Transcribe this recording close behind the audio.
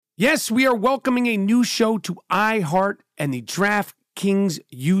Yes, we are welcoming a new show to iHeart and the DraftKings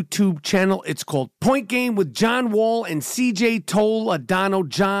YouTube channel. It's called Point Game with John Wall and CJ Toledano.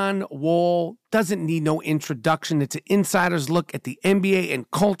 John Wall doesn't need no introduction. It's an insider's look at the NBA and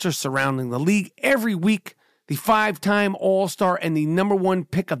culture surrounding the league. Every week, the five-time All-Star and the number one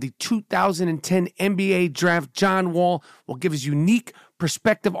pick of the 2010 NBA Draft, John Wall, will give his unique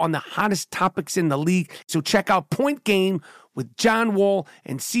perspective on the hottest topics in the league. So check out Point Game with John Wall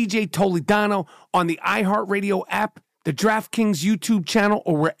and CJ Toledano on the iHeartRadio app, the DraftKings YouTube channel,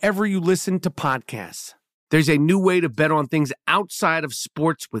 or wherever you listen to podcasts. There's a new way to bet on things outside of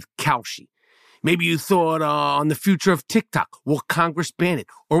sports with Kalshi. Maybe you thought on the future of TikTok. Will Congress ban it?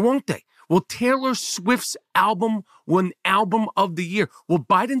 Or won't they? Will Taylor Swift's album win Album of the Year? Will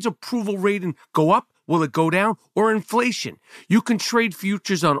Biden's approval rating go up? Will it go down? Or inflation? You can trade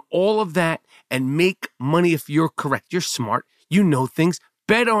futures on all of that and make money if you're correct. You're smart. You know things.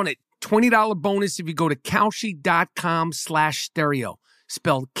 Bet on it. $20 bonus if you go to Kalshi.com/stereo.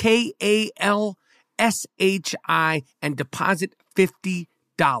 Spelled Kalshi and deposit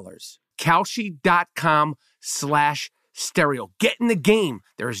 $50. Kalshi.com/stereo. Get in the game.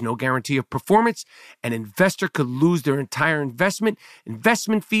 There is no guarantee of performance. An investor could lose their entire investment.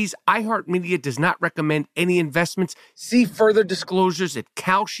 Investment fees. iHeartMedia does not recommend any investments. See further disclosures at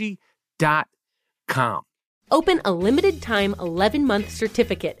Kalshi.com. Open a limited-time 11-month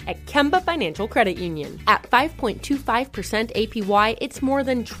certificate at Kemba Financial Credit Union. At 5.25% APY, it's more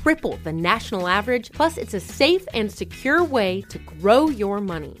than triple the national average, plus it's a safe and secure way to grow your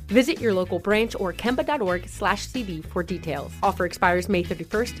money. Visit your local branch or kemba.org/CD for details. Offer expires May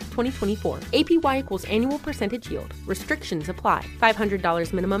 31st, 2024. APY equals annual percentage yield. Restrictions apply.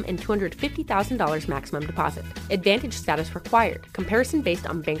 $500 minimum and $250,000 maximum deposit. Advantage status required. Comparison based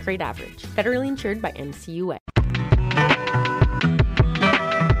on bank rate average. Federally insured by NCUA.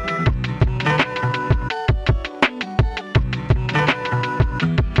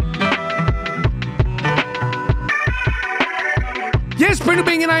 Yes, Brandon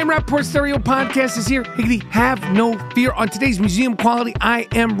Bing and I Am Rappaport Stereo Podcast is here. Higgity, have no fear. On today's museum quality I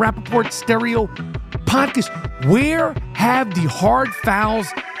Am Rappaport Stereo Podcast, where have the hard fouls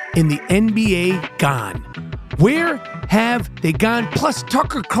in the NBA gone? Where have they gone? Plus,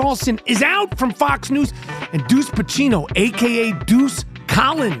 Tucker Carlson is out from Fox News, and Deuce Pacino, a.k.a. Deuce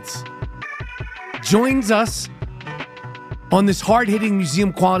Collins, joins us on this hard-hitting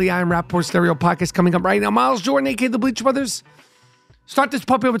museum quality I Am Rappaport Stereo Podcast coming up right now. Miles Jordan, a.k.a. the Bleach Brothers. Start this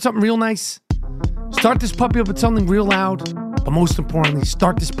puppy up with something real nice. Start this puppy up with something real loud. But most importantly,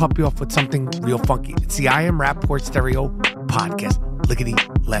 start this puppy off with something real funky. It's the I Am Rappaport Stereo Podcast. Lickety,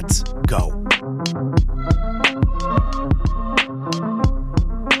 let's go.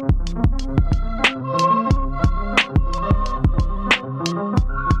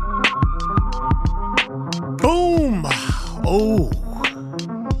 Boom! Oh,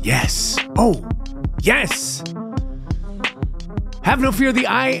 yes. Oh, yes. Have no fear, the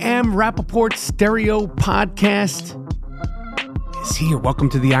I Am Rappaport Stereo Podcast is here. Welcome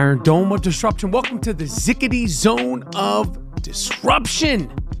to the Iron Dome of Disruption. Welcome to the Zickety Zone of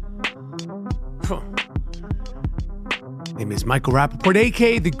Disruption. Name is Michael Rappaport,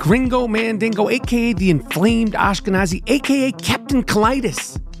 a.k.a. the Gringo Man Dingo, a.k.a. the Inflamed Ashkenazi, a.k.a. Captain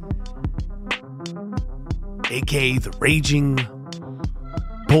Colitis, a.k.a. the Raging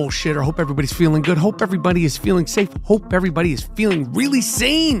Bullshitter. Hope everybody's feeling good. Hope everybody is feeling safe. Hope everybody is feeling really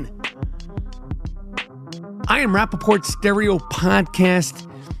sane. I Am Rappaport Stereo Podcast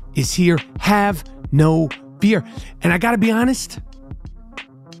is here. Have no fear. And I got to be honest,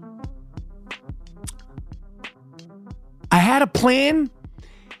 I had a plan,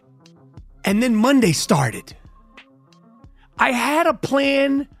 and then Monday started. I had a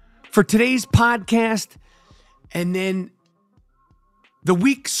plan for today's podcast, and then the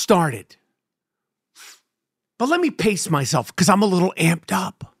week started. But let me pace myself because I'm a little amped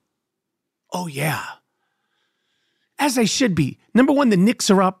up. Oh, yeah. As I should be. Number one, the Knicks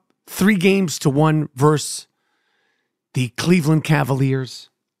are up 3-1 versus the Cleveland Cavaliers.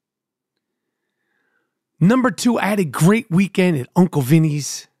 Number two, I had a great weekend at Uncle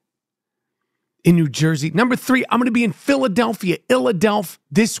Vinny's in New Jersey. Number three, I'm going to be in Philadelphia,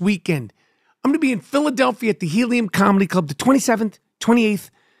 this weekend. I'm going to be in Philadelphia at the Helium Comedy Club the 27th,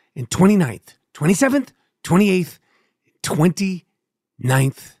 28th, and 29th. 27th, 28th,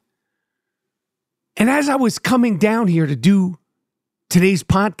 29th. And as I was coming down here to do today's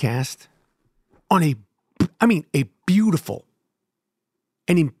podcast on a beautiful,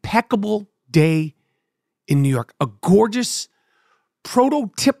 an impeccable day in New York, a gorgeous,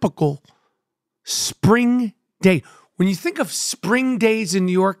 prototypical spring day. When you think of spring days in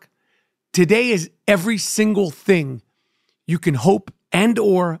New York, Today is every single thing you can hope and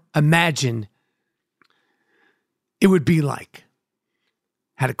or imagine it would be like.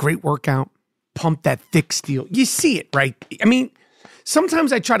 Had a great workout, pumped that thick steel. You see it, right? I mean,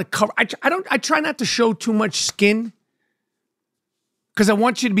 sometimes I try to cover, I try not to show too much skin because I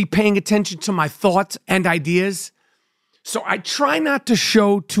want you to be paying attention to my thoughts and ideas. So I try not to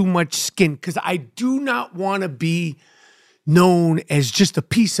show too much skin because I do not want to be known as just a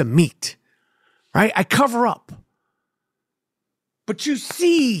piece of meat, right? I cover up. But you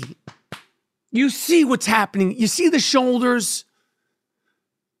see what's happening. You see the shoulders.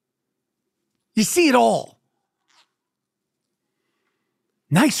 You see it all.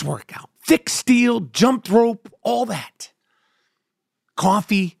 Nice workout. Thick steel, jumped rope, all that.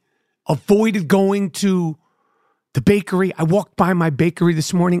 Coffee. Avoided going to the bakery. I walked by my bakery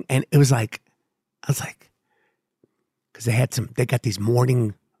this morning and it was like, because they got these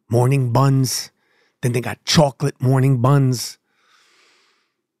morning buns. Then they got chocolate morning buns.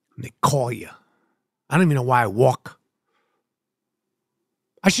 And they call you. I don't even know why I walk.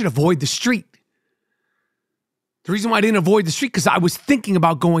 I should avoid the street. The reason why I didn't avoid the street, because I was thinking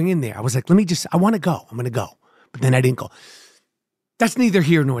about going in there. I was like, I want to go. I'm going to go. But then I didn't go. That's neither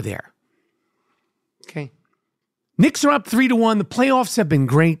here nor there. Okay. Knicks are up 3-1. The playoffs have been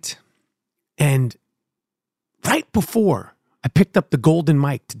great. And right before I picked up the golden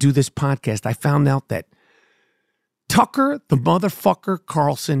mic to do this podcast, I found out that Tucker, the motherfucker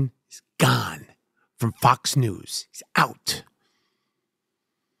Carlson, is gone from Fox News. He's out.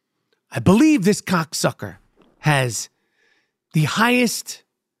 I believe this cocksucker has the highest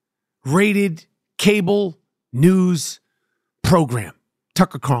rated cable news program,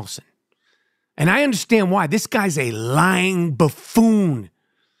 Tucker Carlson. And I understand why. This guy's a lying buffoon,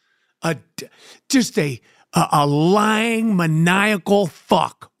 just a lying, maniacal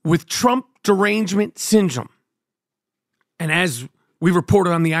fuck with Trump derangement syndrome. And as we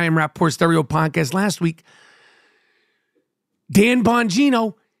reported on the I Am Rapport Stereo podcast last week, Dan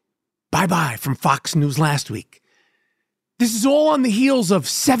Bongino, bye-bye from Fox News last week. This is all on the heels of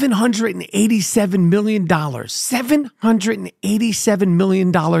 $787 million. $787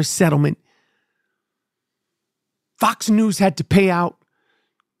 million settlement. Fox News had to pay out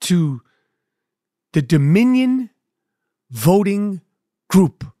to the Dominion Voting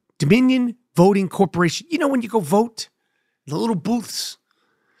Group. Dominion Voting Corporation. You know when you go vote? The little booths.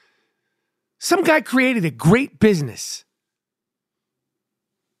 Some guy created a great business.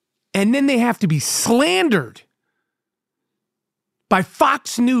 And then they have to be slandered by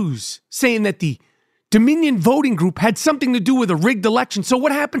Fox News saying that the Dominion Voting Group had something to do with a rigged election. So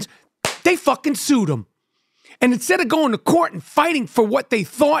what happens? They fucking sued them. And instead of going to court and fighting for what they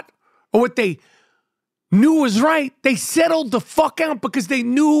thought or what they knew was right, they settled the fuck out because they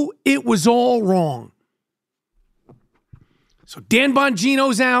knew it was all wrong. So Dan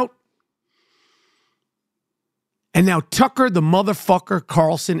Bongino's out. And now Tucker, the motherfucker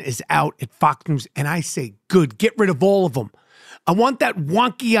Carlson, is out at Fox News. And I say, good, get rid of all of them. I want that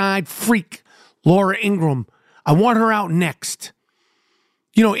wonky-eyed freak, Laura Ingraham. I want her out next.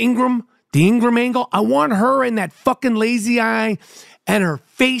 You know, Ingram, the Ingram angle. I want her in that fucking lazy eye and her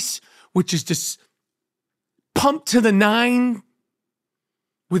face, which is just pumped to the 9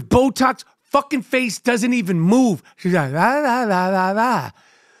 with Botox. Fucking face doesn't even move. She's like, la, la, la, la, la.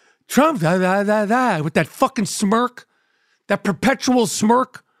 Trump, da, da, da, da, with that fucking smirk, that perpetual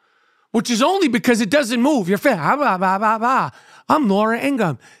smirk, which is only because it doesn't move. Your face, ah, bah, bah, bah, bah. I'm Laura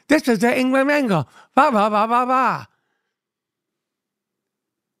Ingraham. This is the Ingram angle. Bah, bah, bah, bah, bah.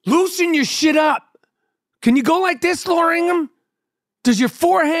 Loosen your shit up. Can you go like this, Laura Ingraham? Does your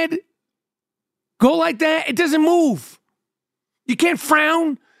forehead go like that? It doesn't move. You can't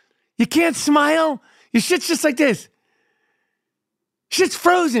frown. You can't smile. Your shit's just like this. Shit's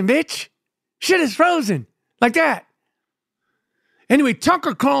frozen, bitch. Shit is frozen. Like that. Anyway,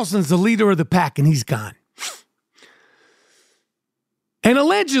 Tucker Carlson's the leader of the pack, and he's gone. And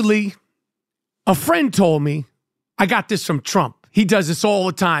allegedly, a friend told me, I got this from Trump. He does this all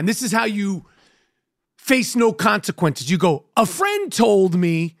the time. This is how you face no consequences. You go, a friend told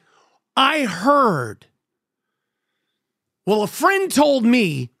me, I heard. Well, a friend told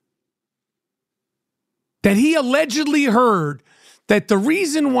me that he allegedly heard that the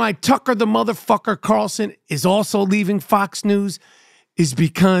reason why Tucker the motherfucker Carlson is also leaving Fox News is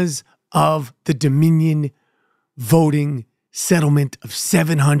because of the Dominion voting settlement of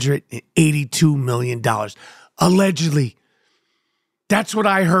 $782 million. Allegedly. That's what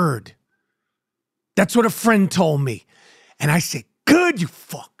I heard. That's what a friend told me. And I say, good, you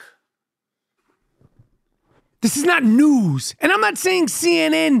fuck. This is not news. And I'm not saying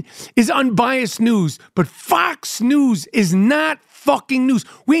CNN is unbiased news, but Fox News is not fucking news.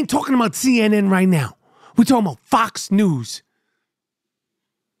 We ain't talking about CNN right now. We're talking about Fox News.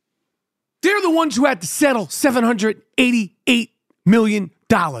 They're the ones who had to settle $788 million,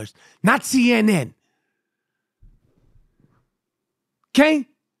 not CNN. Okay?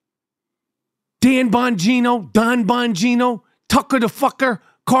 Don Bongino, Tucker the fucker,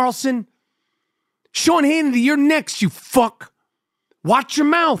 Carlson. Sean Hannity, you're next, you fuck. Watch your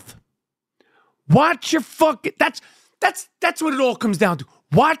mouth. Watch your fucking... That's what it all comes down to.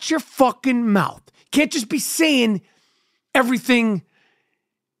 Watch your fucking mouth. You can't just be saying everything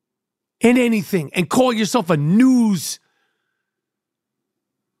and anything and call yourself a news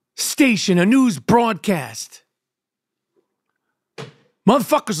station, a news broadcast.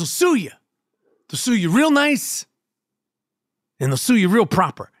 Motherfuckers will sue you. They'll sue you real nice and they'll sue you real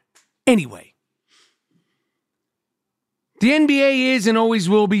proper. Anyway. The NBA is and always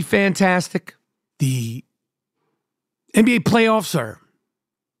will be fantastic. The NBA playoffs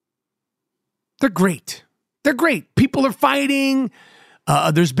they're great. They're great. People are fighting.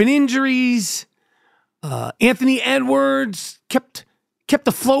 There's been injuries. Anthony Edwards kept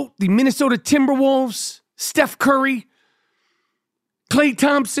afloat the Minnesota Timberwolves. Steph Curry, Klay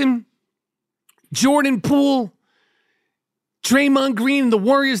Thompson, Jordan Poole, Draymond Green, and the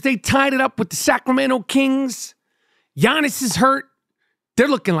Warriors, they tied it up with the Sacramento Kings. Giannis is hurt. They're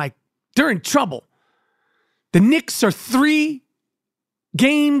looking like they're in trouble. The Knicks are 3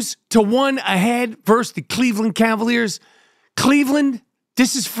 games to 1 ahead versus the Cleveland Cavaliers. Cleveland,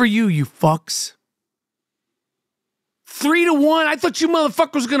 this is for you, you fucks. 3-1. I thought you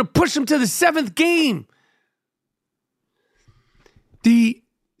motherfuckers was going to push them to the 7th game. The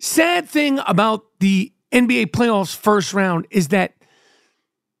sad thing about the NBA playoffs first round is that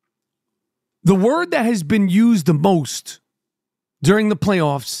the word that has been used the most during the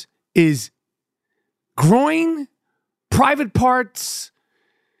playoffs is groin, private parts,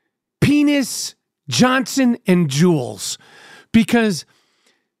 penis, Johnson, and Jules. Because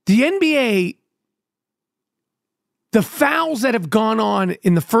the NBA, the fouls that have gone on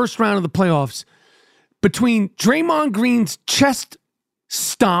in the first round of the playoffs between Draymond Green's chest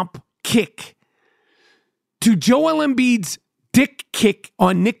stomp kick to Joel Embiid's dick kick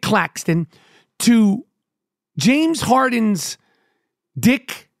on Nick Claxton to James Harden's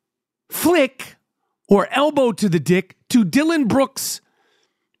dick flick or elbow to the dick to Dylan Brooks'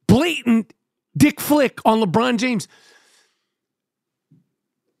 blatant dick flick on LeBron James.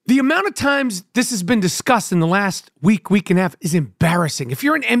 The amount of times this has been discussed in the last week and a half is embarrassing. If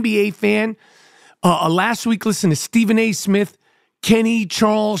you're an NBA fan, last week listen to Stephen A. Smith, Kenny,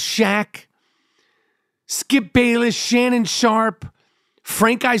 Charles, Shaq, Skip Bayless, Shannon Sharp,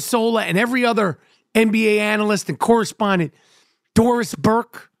 Frank Isola, and every other NBA analyst and correspondent. Doris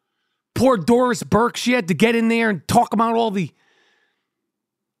Burke. Poor Doris Burke. She had to get in there and talk about all the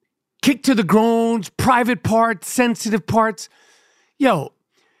kick to the groins, private parts, sensitive parts. Yo,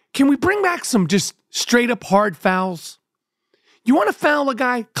 can we bring back some just straight up hard fouls? You want to foul a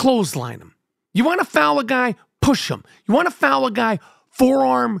guy? Clothesline him. You want to foul a guy? Push him. You want to foul a guy?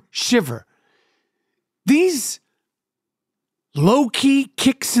 Forearm shiver. These low-key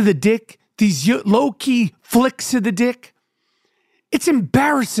kicks to the dick, these low-key flicks to the dick, it's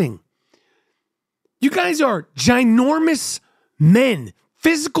embarrassing. You guys are ginormous men,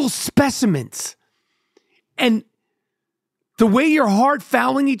 physical specimens. And the way you're hard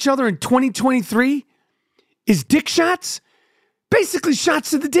fouling each other in 2023 is dick shots, basically shots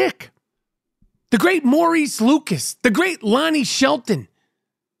to the dick. The great Maurice Lucas, the great Lonnie Shelton,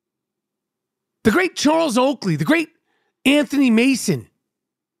 the great Charles Oakley, the great Anthony Mason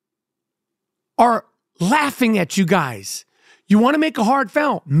are laughing at you guys. You want to make a hard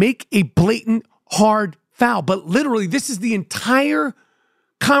foul? Make a blatant hard foul. But literally, this is the entire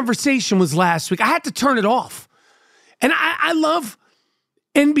conversation was last week. I had to turn it off. And I love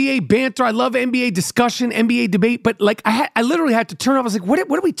NBA banter. I love NBA discussion, NBA debate. But like I literally had to turn it off. I was like, what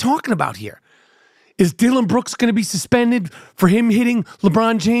are we talking about here? Is Dylan Brooks going to be suspended for him hitting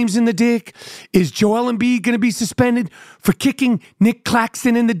LeBron James in the dick? Is Joel Embiid going to be suspended for kicking Nick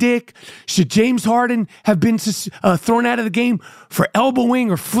Claxton in the dick? Should James Harden have been thrown out of the game for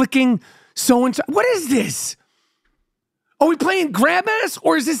elbowing or flicking so-and-so? What is this? Are we playing grab ass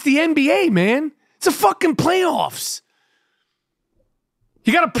or is this the NBA, man? It's a fucking playoffs.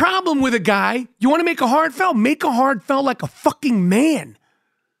 You got a problem with a guy. You want to make a hard foul? Make a hard foul like a fucking man.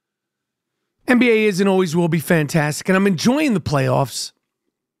 NBA is and always will be fantastic, and I'm enjoying the playoffs.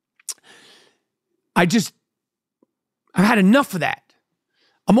 I've had enough of that.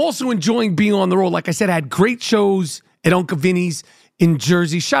 I'm also enjoying being on the road. Like I said, I had great shows at Uncle Vinny's in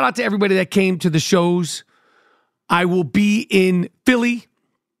Jersey. Shout out to everybody that came to the shows. I will be in Philly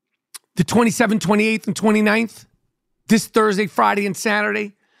the 27th, 28th, and 29th, this Thursday, Friday, and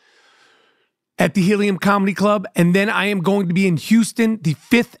Saturday at the Helium Comedy Club. And then I am going to be in Houston the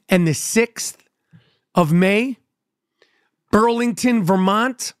 5th and the 6th of May, Burlington,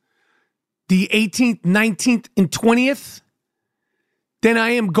 Vermont, the 18th, 19th, and 20th. Then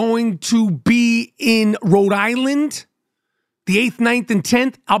I am going to be in Rhode Island the 8th, 9th, and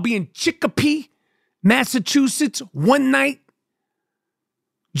 10th. I'll be in Chicopee, Massachusetts, one night,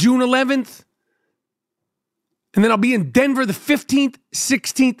 June 11th. And then I'll be in Denver the 15th,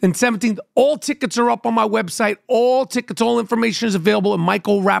 16th, and 17th. All tickets are up on my website. All tickets, all information is available at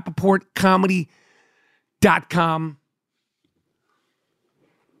michaelrappaportcomedy.com.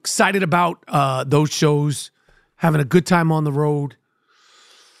 Excited about those shows. Having a good time on the road.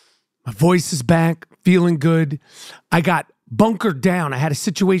 My voice is back. Feeling good. I got bunkered down. I had a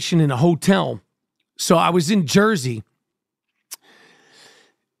situation in a hotel. So I was in Jersey.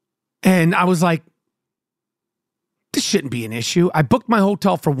 And I was like, this shouldn't be an issue. I booked my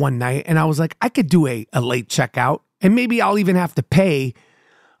hotel for one night. And I was like, I could do a late checkout. And maybe I'll even have to pay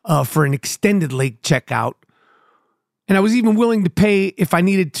for an extended late checkout. And I was even willing to pay if I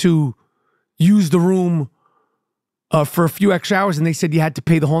needed to use the room for a few extra hours. And they said you had to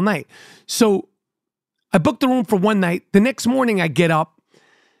pay the whole night. So I booked the room for one night. The next morning I get up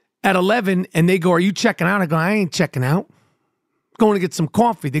at 11 and they go, are you checking out? I go, I ain't checking out. I'm going to get some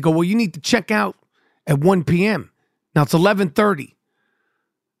coffee. They go, well, you need to check out at 1 p.m. Now it's 11:30.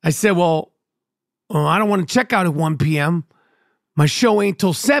 I said, well, I don't want to check out at 1 p.m. My show ain't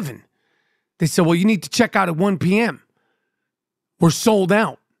till 7. They said, well, you need to check out at 1 p.m. We're sold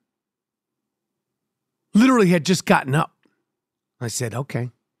out. Literally had just gotten up. I said,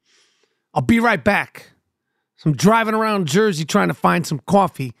 okay, I'll be right back. So I'm driving around Jersey trying to find some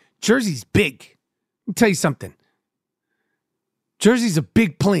coffee. Jersey's big. Let me tell you something. Jersey's a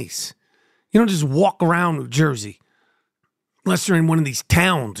big place. You don't just walk around New Jersey unless you're in one of these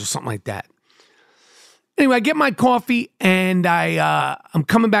towns or something like that. Anyway, I get my coffee and I'm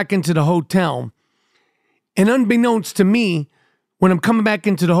coming back into the hotel. And unbeknownst to me, when I'm coming back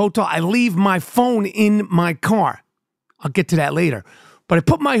into the hotel, I leave my phone in my car. I'll get to that later. But I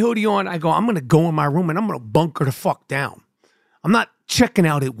put my hoodie on. I go, I'm going to go in my room and I'm going to bunker the fuck down. I'm not checking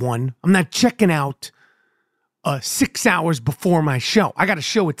out at 1. I'm not checking out 6 hours before my show. I got a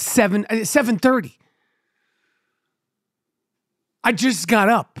show at 7:30. I just got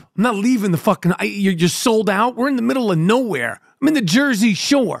up. I'm not leaving the fucking... You're sold out? We're in the middle of nowhere. I'm in the Jersey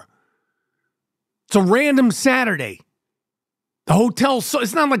Shore. It's a random Saturday. The hotel...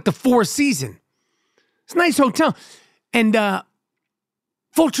 It's not like the Four Seasons. It's a nice hotel. And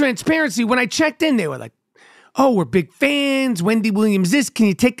full transparency, when I checked in, they were like, oh, we're big fans. Wendy Williams this. Can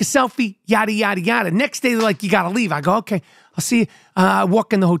you take a selfie? Yada, yada, yada. Next day, they're like, you got to leave. I go, okay, I'll see you. I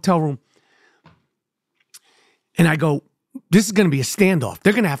walk in the hotel room. And I go... This is going to be a standoff.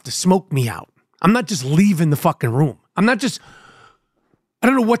 They're going to have to smoke me out. I'm not just leaving the fucking room. I'm not just, I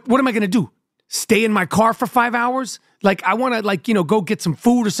don't know, what am I going to do? Stay in my car for 5 hours? Like, I want to, go get some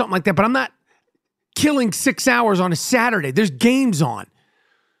food or something like that, but I'm not killing 6 hours on a Saturday. There's games on.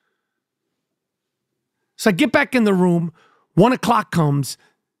 So I get back in the room. 1 o'clock comes.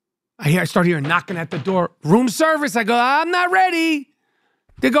 I start hearing knocking at the door. Room service. I go, I'm not ready.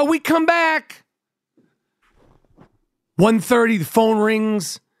 They go, we come back. 1:30, the phone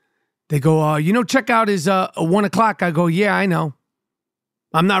rings. They go, checkout is 1 o'clock. I go, yeah, I know.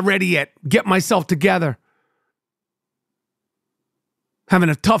 I'm not ready yet. Get myself together. Having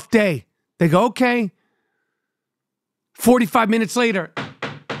a tough day. They go, okay. 45 minutes later,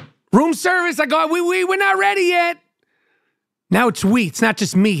 room service. I go, we're not ready yet. Now it's we. It's not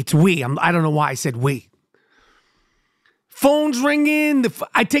just me. It's we. I don't know why I said we. Phone's ringing.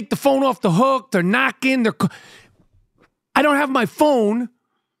 I take the phone off the hook. They're knocking. I don't have my phone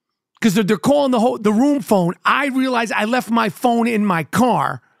because they're calling the room phone. I realize I left my phone in my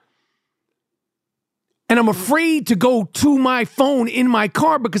car. And I'm afraid to go to my phone in my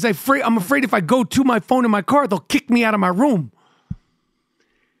car because I'm afraid if I go to my phone in my car, they'll kick me out of my room.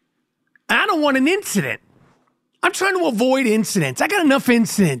 And I don't want an incident. I'm trying to avoid incidents. I got enough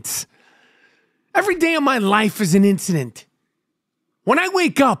incidents. Every day of my life is an incident. When I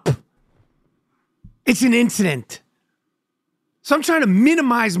wake up, it's an incident. So I'm trying to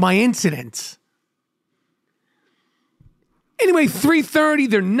minimize my incidents. Anyway,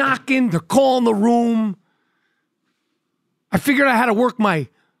 3:30, they're knocking, they're calling the room. I figured out how to work my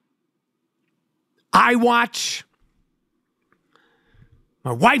iWatch.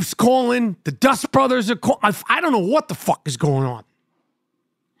 My wife's calling. The Dust Brothers are calling. I don't know what the fuck is going on.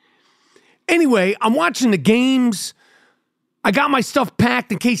 Anyway, I'm watching the games. I got my stuff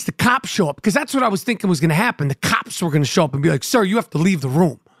packed in case the cops show up, because that's what I was thinking was going to happen. The cops were going to show up and be like, sir, you have to leave the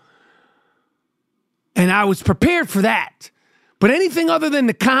room. And I was prepared for that. But anything other than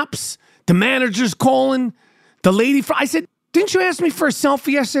the cops, the manager's calling, the lady, I said, didn't you ask me for a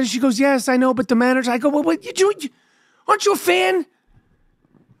selfie yesterday? She goes, yes, I know, but the manager, I go, well, what, aren't you a fan?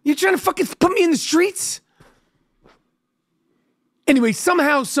 You trying to fucking put me in the streets? Anyway,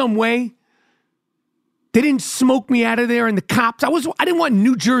 somehow, some way, they didn't smoke me out of there, and the cops, I didn't want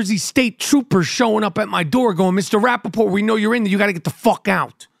New Jersey State troopers showing up at my door going, Mr. Rappaport, we know you're in there, you got to get the fuck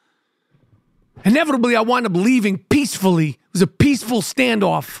out. Inevitably, I wound up leaving peacefully. It was a peaceful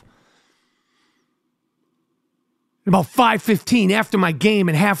standoff. About 5:15 after my game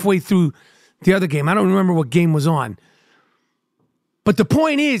and halfway through the other game. I don't remember what game was on. But the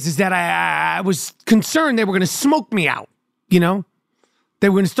point is that I was concerned they were going to smoke me out, you know? They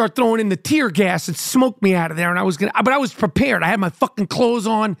were going to start throwing in the tear gas and smoke me out of there, and but I was prepared. I had my fucking clothes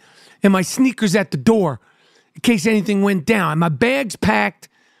on and my sneakers at the door in case anything went down. My bag's packed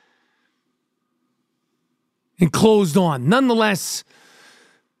and closed on. Nonetheless,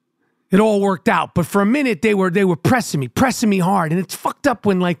 it all worked out. But for a minute, they were pressing me hard. And it's fucked up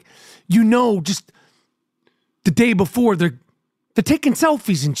when, like, just the day before, they're taking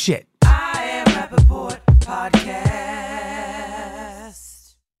selfies and shit. I Am Rappaport Podcast.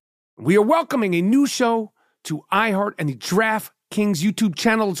 We are welcoming a new show to iHeart and the DraftKings YouTube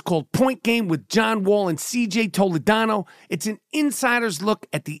channel. It's called Point Game with John Wall and CJ Toledano. It's an insider's look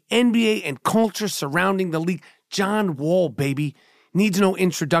at the NBA and culture surrounding the league. John Wall, baby. Needs no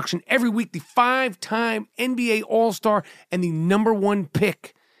introduction. Every week, the 5-time NBA All-Star and the number 1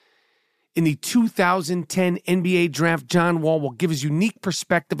 pick in the 2010 NBA Draft, John Wall will give his unique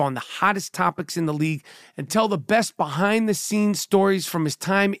perspective on the hottest topics in the league and tell the best behind-the-scenes stories from his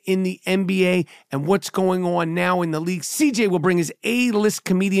time in the NBA and what's going on now in the league. CJ will bring his A-list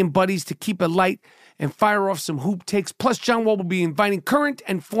comedian buddies to keep it light and fire off some hoop takes. Plus, John Wall will be inviting current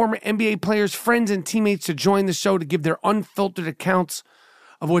and former NBA players, friends, and teammates to join the show to give their unfiltered accounts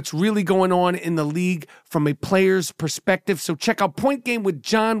of what's really going on in the league from a player's perspective. So check out Point Game with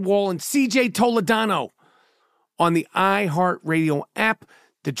John Wall and CJ Toledano on the iHeartRadio app,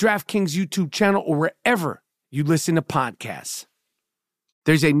 the DraftKings YouTube channel, or wherever you listen to podcasts.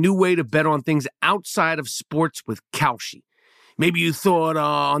 There's a new way to bet on things outside of sports with Kalshi. Maybe you thought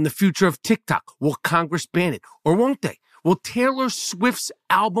on the future of TikTok. Will Congress ban it? Or won't they? Will Taylor Swift's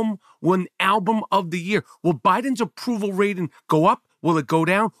album win Album of the Year? Will Biden's approval rating go up? Will it go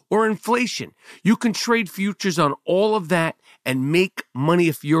down? Or inflation? You can trade futures on all of that and make money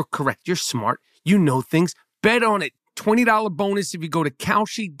if you're correct. You're smart. You know things. Bet on it. $20 bonus if you go to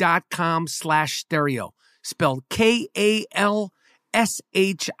Kalshi.com/stereo. Spelled Kalshi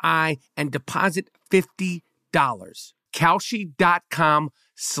and deposit $50.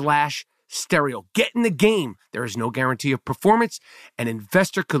 Kalshi.com/stereo. Get in the game. There is no guarantee of performance. An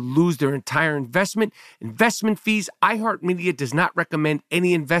investor could lose their entire investment. Investment fees. iHeartMedia does not recommend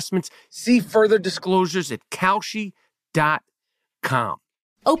any investments. See further disclosures at Kalshi.com.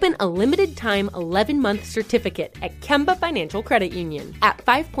 Open a limited-time 11-month certificate at Kemba Financial Credit Union. At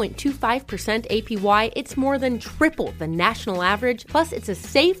 5.25% APY, it's more than triple the national average, plus it's a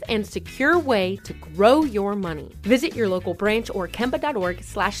safe and secure way to grow your money. Visit your local branch or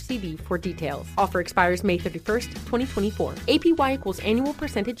kemba.org/CD for details. Offer expires May 31st, 2024. APY equals annual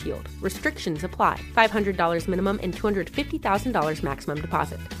percentage yield. Restrictions apply. $500 minimum and $250,000 maximum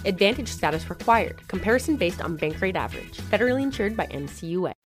deposit. Advantage status required. Comparison based on bank rate average. Federally insured by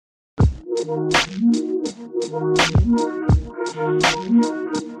NCUA.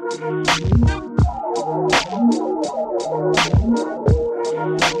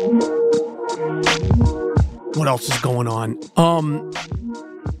 What else is going on?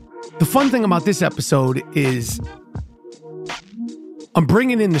 The fun thing about this episode is I'm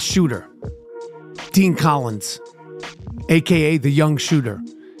bringing in the shooter, Dean Collins, a.k.a. the young shooter,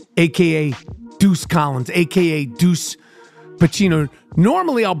 a.k.a. Deuce Collins, a.k.a. Deuce Pacino.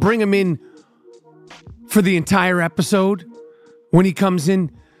 Normally, I'll bring him in for the entire episode when he comes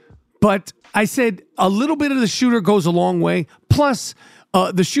in, but I said a little bit of the shooter goes a long way. Plus,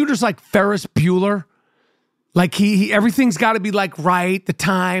 the shooter's like Ferris Bueller. Like he everything's got to be like right, the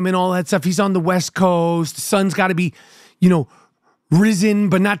time and all that stuff. He's on the West Coast. The sun's got to be, risen,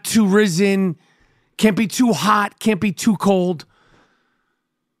 but not too risen. Can't be too hot, can't be too cold.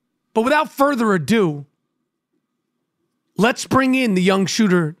 But without further ado, let's bring in the young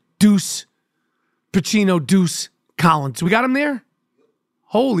shooter, Deuce Pacino, Deuce Collins. We got him there?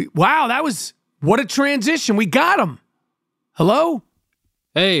 Wow, what a transition. We got him. Hello?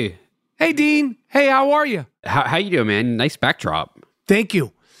 Hey. Hey, Dean. Hey, how are you? How you doing, man? Nice backdrop. Thank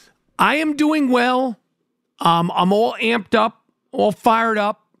you. I am doing well. I'm all amped up, all fired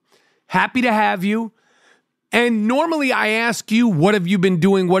up, happy to have you. And normally I ask you, what have you been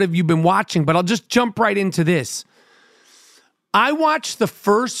doing? What have you been watching? But I'll just jump right into this. I watched the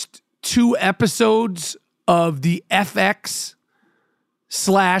first 2 episodes of the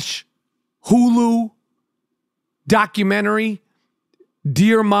FX/Hulu documentary,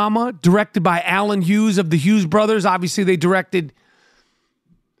 Dear Mama, directed by Alan Hughes of the Hughes brothers. Obviously, they directed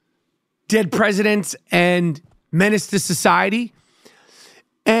Dead Presidents and Menace to Society.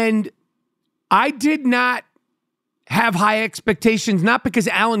 And I did not have high expectations, not because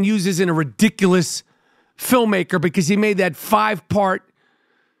Alan Hughes isn't a ridiculous filmmaker, because he made that 5-part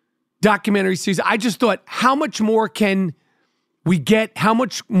documentary series. I just thought, how much more can we get? How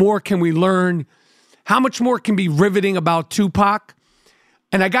much more can we learn? How much more can be riveting about Tupac?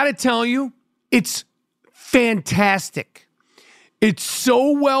 And I got to tell you, it's fantastic. It's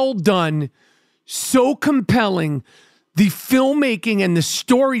so well done, so compelling. The filmmaking and the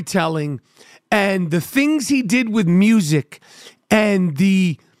storytelling and the things he did with music and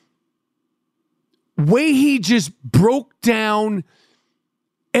the way he just broke down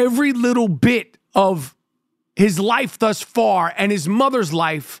every little bit of his life thus far and his mother's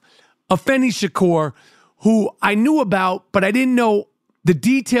life, Afeni Shakur, who I knew about, but I didn't know the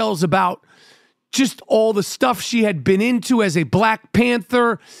details about just all the stuff she had been into as a Black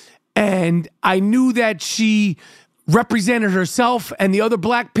Panther. And I knew that she represented herself and the other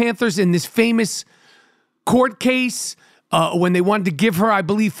Black Panthers in this famous court case when they wanted to give her, I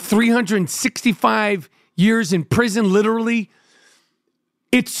believe, 365 years in prison, literally.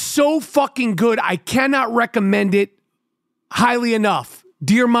 It's so fucking good. I cannot recommend it highly enough.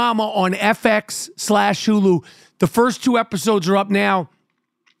 Dear Mama on FX/Hulu. The first 2 episodes are up now.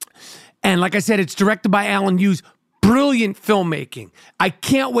 And like I said, it's directed by Alan Hughes. Brilliant filmmaking. I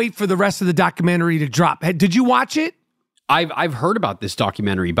can't wait for the rest of the documentary to drop. Did you watch it? I've heard about this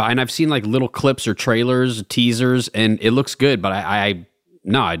documentary, and I've seen like little clips or trailers, teasers, and it looks good, but I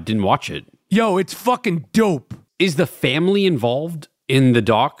didn't watch it. Yo, it's fucking dope. Is the family involved in the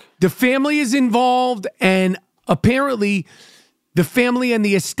doc? The family is involved, and apparently the family and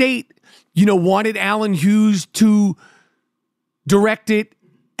the estate, wanted Alan Hughes to direct it,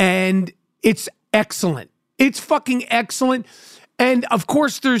 and it's excellent. It's fucking excellent. And of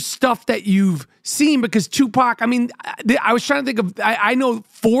course, there's stuff that you've seen because Tupac, I was trying to think of, I know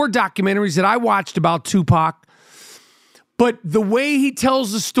 4 documentaries that I watched about Tupac, but the way he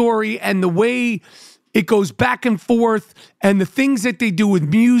tells the story and the way it goes back and forth and the things that they do with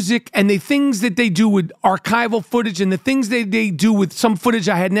music and the things that they do with archival footage and the things that they do with some footage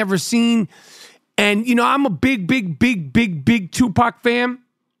I had never seen. And, I'm a big Tupac fan.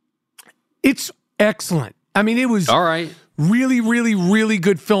 It's excellent. It was all right. Really, really, really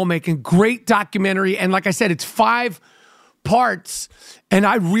good filmmaking. Great documentary. And like I said, it's 5 parts. And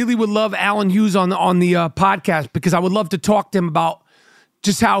I really would love Alan Hughes on the podcast because I would love to talk to him about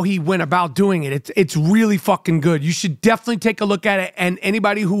just how he went about doing it. It's really fucking good. You should definitely take a look at it. And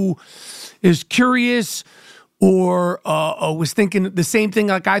anybody who is curious or was thinking the same thing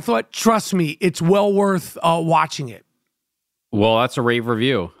like I thought, trust me, it's well worth watching it. Well, that's a rave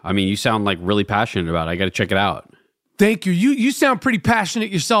review. You sound like really passionate about it. I got to check it out. Thank you. You sound pretty passionate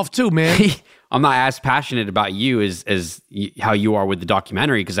yourself too, man. I'm not as passionate about you as how you are with the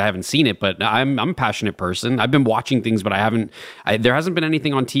documentary because I haven't seen it, but I'm a passionate person. I've been watching things, but there hasn't been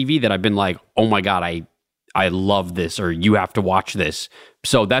anything on TV that I've been like, oh my God, I love this, or you have to watch this.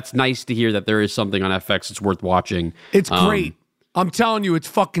 So that's nice to hear that there is something on FX that's worth watching. It's great. I'm telling you, it's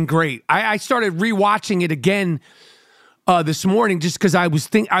fucking great. I started rewatching it again this morning just because I'm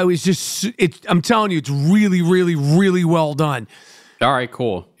telling you, it's really, really, really well done. All right,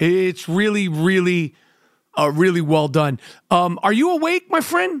 cool. It's really, really, really well done. Are you awake, my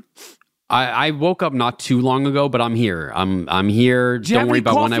friend? I woke up not too long ago, but I'm here. I'm here. Don't worry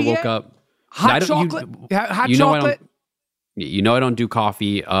about when I woke up. Hot chocolate? Hot chocolate? I don't do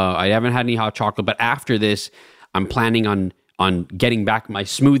coffee. I haven't had any hot chocolate, but after this, I'm planning on getting back my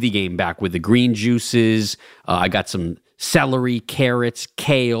smoothie game back with the green juices. I got some celery, carrots,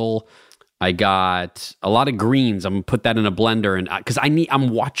 kale. I got a lot of greens. I'm gonna put that in a blender, and because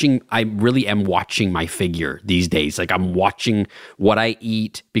I really am watching my figure these days. Like I'm watching what I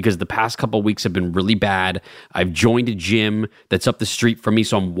eat because the past couple of weeks have been really bad. I've joined a gym that's up the street from me,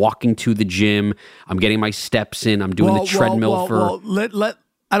 so I'm walking to the gym. I'm getting my steps in. I'm doing the treadmill I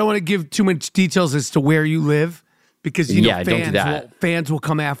don't want to give too much details as to where you live. because you know Yeah, don't do that. Fans will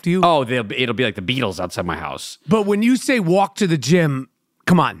come after you. Oh, it'll be like the Beatles outside my house. But when you say walk to the gym,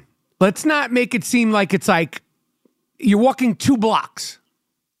 come on. Let's not make it seem like it's like you're walking 2 blocks.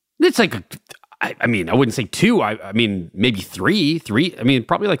 It's like, I mean, I wouldn't say 2. I mean, maybe 3. I mean,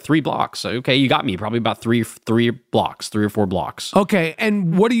 probably like 3 blocks. Okay, you got me. Probably about 3 blocks, 3 or 4 blocks. Okay,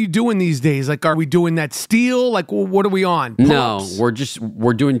 and what are you doing these days? Like, are we doing that steel? Like, what are we on? Pull-ups? No,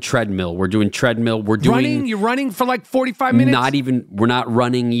 we're doing treadmill. We're doing treadmill. We're doing running. You're running for like 45 minutes. We're not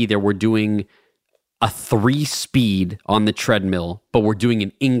running either. We're doing a 3-speed on the treadmill, but we're doing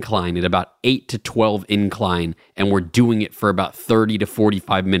an incline at about 8 to 12 incline, and we're doing it for about 30 to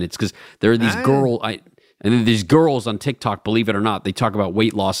 45 minutes because there are these these girls on TikTok, believe it or not, they talk about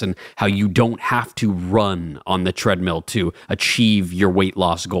weight loss and how you don't have to run on the treadmill to achieve your weight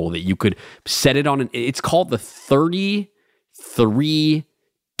loss goal, that you could set it on it's called the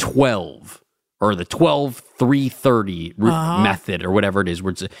 30-3-12. Or the 12-3-30 method, or whatever it is,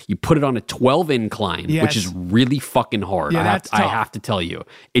 where you put it on a 12 incline, which is really fucking hard. Yeah, I have to tell you,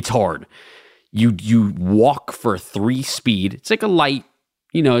 it's hard. You walk for a 3-speed. It's like a light,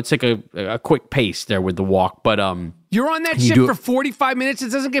 it's like a quick pace there with the walk. But you're on that shit for 45 minutes. It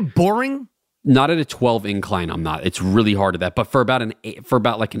doesn't get boring. Not at a 12 incline. I'm not. It's really hard at that. But for about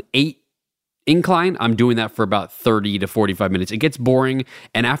like an 8 incline, I'm doing that for about 30 to 45 minutes. It gets boring,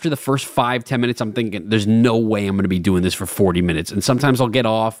 and after the first 5-10 minutes, I'm thinking, there's no way I'm going to be doing this for 40 minutes. And sometimes I'll get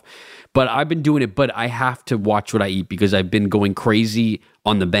off, but I've been doing it. But I have to watch what I eat because I've been going crazy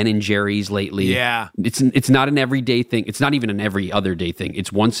on the Ben and Jerry's lately. Yeah. It's not an everyday thing. It's not even an every other day thing.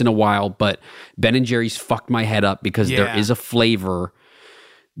 It's once in a while, but Ben and Jerry's fucked my head up because there is a flavor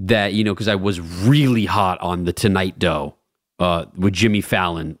that, because I was really hot on the Tonight Dough with Jimmy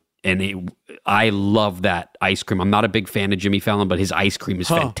Fallon. And I love that ice cream. I'm not a big fan of Jimmy Fallon, but his ice cream is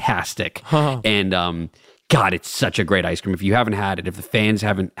fantastic. And God, it's such a great ice cream. If you haven't had it, if the fans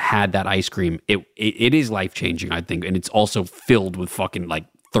haven't had that ice cream, it is life-changing, I think. And it's also filled with fucking like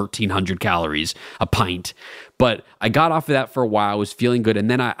 1,300 calories a pint. But I got off of that for a while. I was feeling good.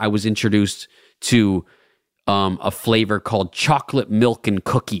 And then I was introduced to a flavor called chocolate milk and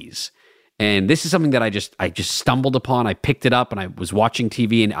cookies. And this is something that I just stumbled upon. I picked it up and I was watching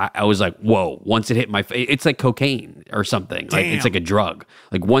TV and I was like, whoa, once it hit my face, it's like cocaine or something. Like, it's like a drug.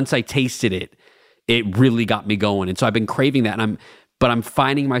 Like once I tasted it, it really got me going. And so I've been craving that. But I'm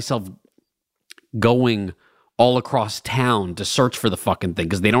finding myself going all across town to search for the fucking thing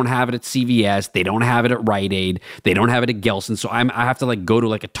because they don't have it at CVS. They don't have it at Rite Aid. They don't have it at Gelson's. So I have to like go to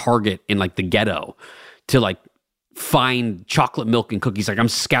like a Target in like the ghetto to like find chocolate milk and cookies. Like I'm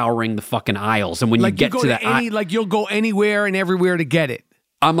scouring the fucking aisles, and when like you get to that, you'll go anywhere and everywhere to get it.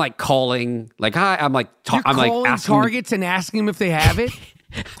 I'm like calling, like hi. I'm like I'm like asking Targets and asking them if they have it.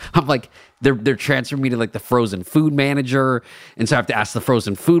 I'm like they're transferring me to like the frozen food manager, and so I have to ask the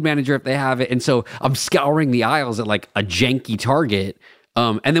frozen food manager if they have it. And so I'm scouring the aisles at like a janky Target,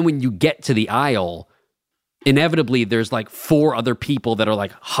 and then when you get to the aisle, inevitably there's like 4 other people that are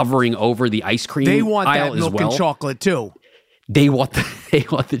like hovering over the ice cream aisle. They want that milk and chocolate too. They want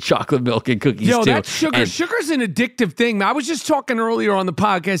the chocolate milk and cookies too. That's sugar. Sugar's an addictive thing. I was just talking earlier on the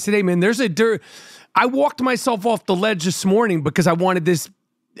podcast today, man. I walked myself off the ledge this morning because I wanted this.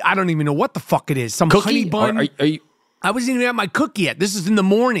 I don't even know what the fuck it is. Some cookie? Honey bun. Are you? I wasn't even at my cookie yet. This is in the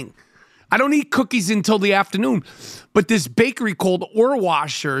morning. I don't eat cookies until the afternoon. But this bakery called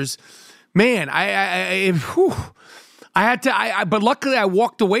Orwashers, man, I had to. But luckily I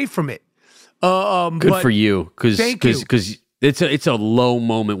walked away from it. Good for you, because it's a low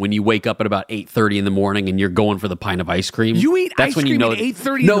moment when you wake up at about 8:30 in the morning and you're going for the pint of ice cream. You eat ice cream at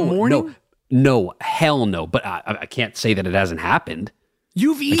 8:30 in the morning? No, hell no. But I can't say that it hasn't happened.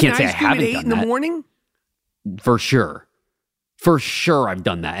 You've eaten ice cream at 8 in the morning? For sure. I've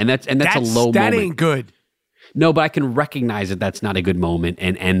done that, and that's a low moment. That ain't good. No, but I can recognize that that's not a good moment,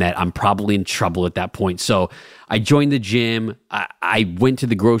 and that I'm probably in trouble at that point. So I joined the gym. I went to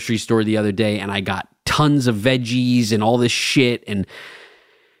the grocery store the other day, and I got tons of veggies and all this shit, and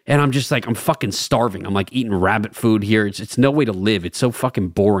I'm just like, I'm fucking starving. I'm like eating rabbit food here. It's no way to live. It's so fucking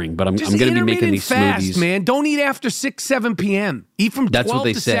boring. But I'm going to be making these smoothies. Man, don't eat after 6-7 p.m. Eat from 12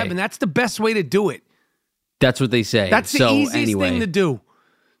 to 7. That's the best way to do it. That's what they say. That's the easiest thing to do.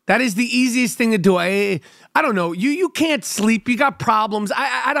 That is the easiest thing to do. I don't know. You can't sleep. You got problems.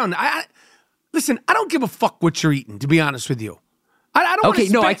 I don't know. Listen, I don't give a fuck what you're eating, to be honest with you. I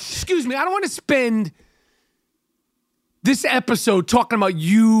don't excuse me. I don't want to spend this episode talking about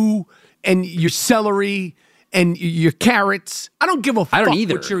you and your celery and your carrots. I don't give a fuck I don't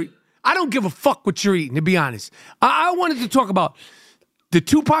either. What you're eating. I don't give a fuck what you're eating, to be honest. I wanted to talk about the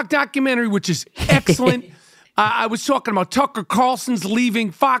Tupac documentary, which is excellent. I was talking about Tucker Carlson's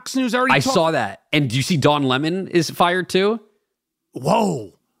leaving Fox News. I saw that. And do you see Don Lemon is fired too?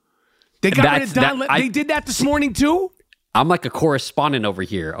 Whoa. They got rid of Don Lemon. They did that this morning too? I'm like a correspondent over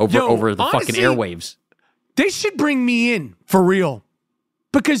here, over the honestly, fucking airwaves. They should bring me in for real.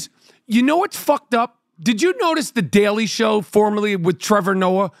 Because you know what's fucked up? Did you notice the Daily Show, formerly with Trevor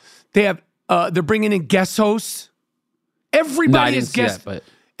Noah? They're bringing in guest hosts. Everybody is guest.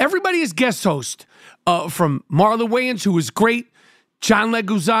 Everybody is guest host. From Marlon Wayans, who was great, John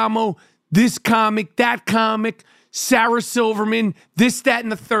Leguizamo, this comic, that comic, Sarah Silverman, this, that,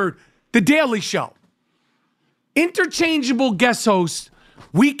 and the third. The Daily Show. Interchangeable guest hosts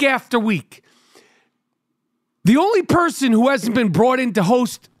week after week. The only person who hasn't been brought in to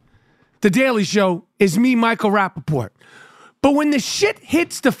host The Daily Show is me, Michael Rappaport. But when the shit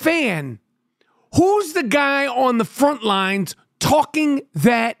hits the fan, who's the guy on the front lines talking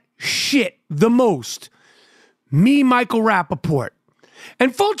that shit the most? Me, Michael Rappaport.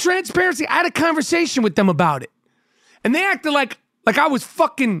 And full transparency, I had a conversation with them about it. And they acted like I was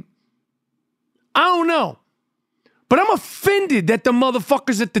fucking, I don't know. But I'm offended that the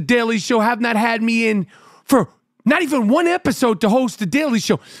motherfuckers at The Daily Show have not had me in for not even one episode to host The Daily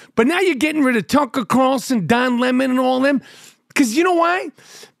Show. But now you're getting rid of Tucker Carlson, Don Lemon, and all them. Because you know why?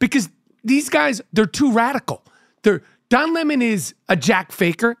 Because these guys, they're too radical. Don Lemon is a Jack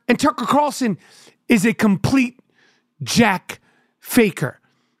faker, and Tucker Carlson is a complete Jack faker.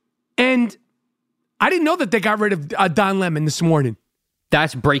 And I didn't know that they got rid of Don Lemon this morning.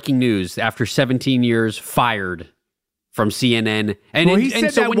 That's breaking news. After 17 years, fired from CNN. And he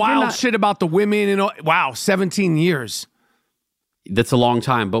said that wild shit about the women and all. Wow, 17 years. That's a long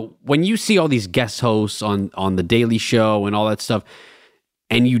time. But when you see all these guest hosts on The Daily Show and all that stuff,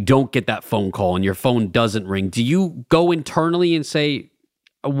 and you don't get that phone call and your phone doesn't ring, do you go internally and say,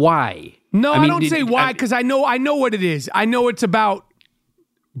 why? No, I don't say why, because I know what it is. I know it's about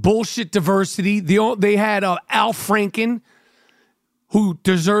bullshit diversity. They had Al Franken, who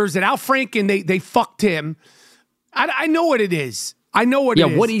deserves it. Al Franken, they fucked him. I know what it is. I know what it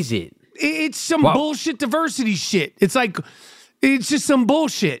is. Yeah, what is it? It's some bullshit diversity shit. It's like, it's just some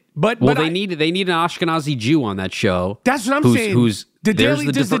bullshit. But they need an Ashkenazi Jew on that show. That's what I'm saying. Does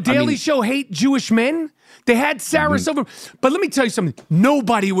the Daily Show hate Jewish men? They had Sarah Silverman. But let me tell you something.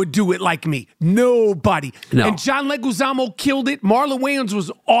 Nobody would do it like me. Nobody. No. And John Leguizamo killed it. Marlon Wayans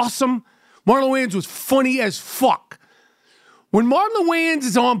was awesome. Marlon Wayans was funny as fuck. When Marlon Wayans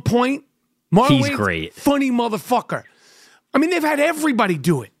is on point, He's great. Funny motherfucker. I mean, they've had everybody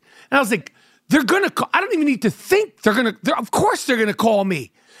do it. And I was like, they're going to call. I don't even need to think. Of course they're going to call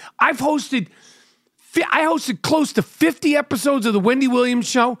me. I hosted close to 50 episodes of The Wendy Williams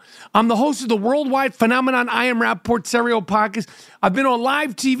Show. I'm the host of the worldwide phenomenon I Am Rappaport Serial Podcast. I've been on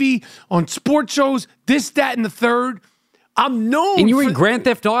live TV, on sports shows, this, that, and the third. I'm known. And you were in Grand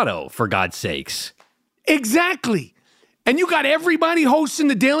Theft Auto, for God's sakes. Exactly. And you got everybody hosting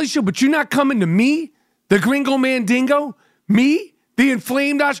The Daily Show, but you're not coming to me, the Gringo Man Dingo, me, the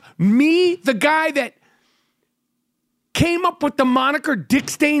inflamed Ash, me, the guy that came up with the moniker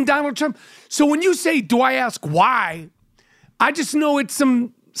Dick Stain Donald Trump. So when you say, do I ask why? I just know it's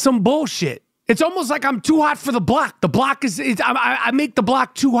some bullshit. It's almost like I'm too hot for the block. The block I make the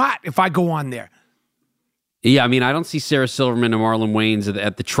block too hot if I go on there. Yeah, I mean, I don't see Sarah Silverman and Marlon Wayans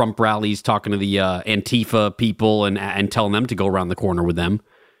at the Trump rallies talking to the Antifa people and telling them to go around the corner with them.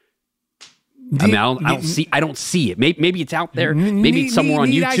 I mean, I don't see it. Maybe it's out there. Maybe it's somewhere on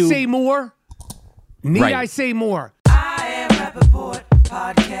YouTube. Need I say more? I say more? I Am Rappaport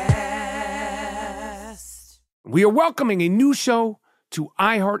Podcast. We are welcoming a new show to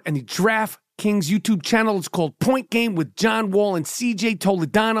iHeart and the DraftKings YouTube channel. It's called Point Game with John Wall and CJ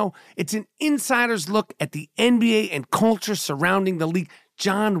Toledano. It's an insider's look at the NBA and culture surrounding the league.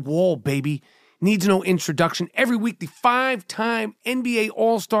 John Wall, baby. Needs no introduction. Every week, the 5-time NBA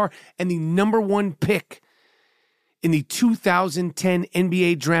All-Star and the #1 pick in the 2010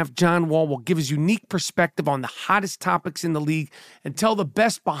 NBA Draft. John Wall will give his unique perspective on the hottest topics in the league and tell the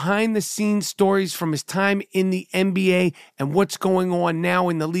best behind-the-scenes stories from his time in the NBA and what's going on now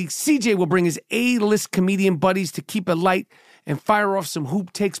in the league. CJ will bring his A-list comedian buddies to keep it light and fire off some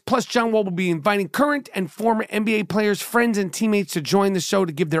hoop takes. Plus, John Wall will be inviting current and former NBA players, friends, and teammates to join the show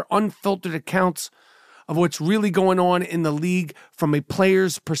to give their unfiltered accounts of what's really going on in the league from a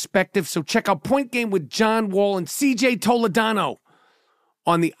player's perspective. So check out Point Game with John Wall and CJ Toledano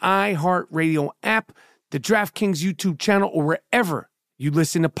on the iHeartRadio app, the DraftKings YouTube channel, or wherever you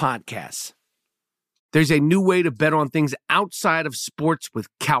listen to podcasts. There's a new way to bet on things outside of sports with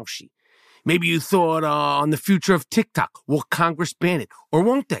Kalshi. Maybe you thought on the future of TikTok. Will Congress ban it? Or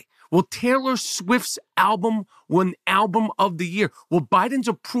won't they? Will Taylor Swift's album win Album of the Year? Will Biden's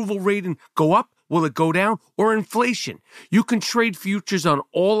approval rating go up? Will it go down? Or inflation? You can trade futures on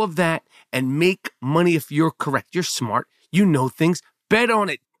all of that and make money if you're correct. You're smart. You know things. Bet on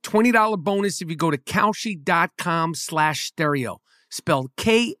it. $20 bonus if you go to Kalshi.com/stereo. Spelled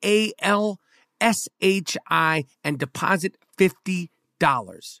Kalshi and deposit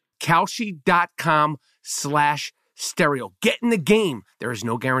 $50. Kalshi.com/stereo. Get in the game. There is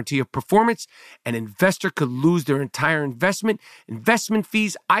no guarantee of performance. An investor could lose their entire investment. Investment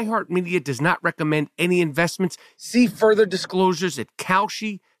fees. iHeartMedia does not recommend any investments. See further disclosures at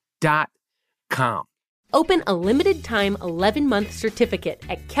Kalshi.com. Open a limited-time 11-month certificate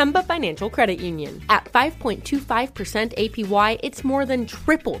at Kemba Financial Credit Union. At 5.25% APY, it's more than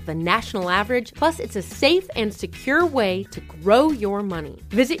triple the national average, plus it's a safe and secure way to grow your money.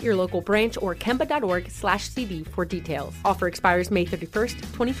 Visit your local branch or kemba.org/cd for details. Offer expires May 31st,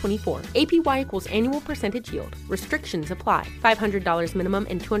 2024. APY equals annual percentage yield. Restrictions apply. $500 minimum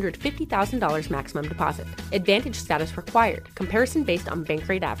and $250,000 maximum deposit. Advantage status required. Comparison based on bank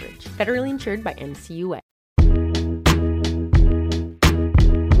rate average. Federally insured by NCUA.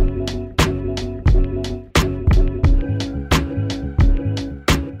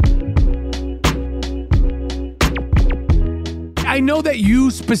 I know that you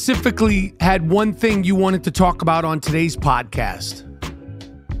specifically had one thing you wanted to talk about on today's podcast.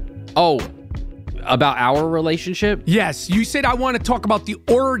 Oh, about our relationship? Yes, you said I want to talk about the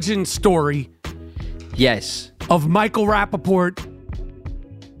origin story. Yes. Of Michael Rappaport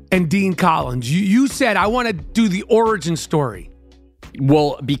and Dean Collins. You said I want to do the origin story.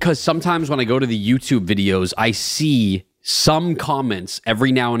 Well, because sometimes when I go to the YouTube videos, I see some comments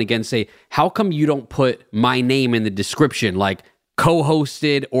every now and again say, how come you don't put my name in the description? Like,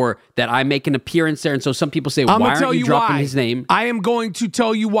 co-hosted or that I make an appearance there. And so some people say, why aren't you dropping his name? I am going to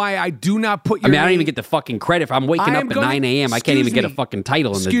tell you why I do not put your name. I don't even get the fucking credit. If I'm waking up at 9 a.m., I can't even get a fucking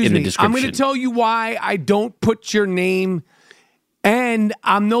title in the description. I'm going to tell you why I don't put your name, and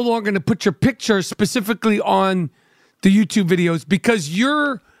I'm no longer going to put your picture specifically on the YouTube videos because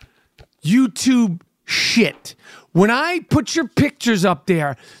you're YouTube shit. When I put your pictures up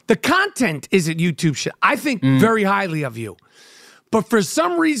there, the content isn't YouTube shit. I think very highly of you. But for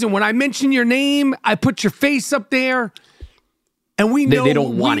some reason, when I mention your name, I put your face up there, and we know they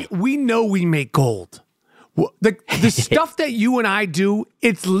don't want it. We know we make gold. The stuff that you and I do,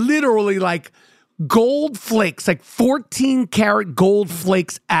 it's literally like gold flakes, like 14-karat gold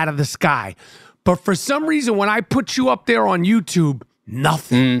flakes out of the sky. But for some reason, when I put you up there on YouTube,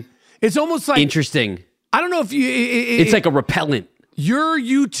 nothing. It's almost like interesting. I don't know if you. It's like a repellent. You're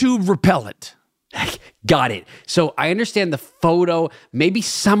YouTube repellent. Got it. So I understand the photo, maybe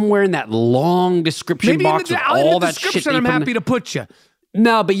somewhere in that long description box with all that shit. I'm happy to put you.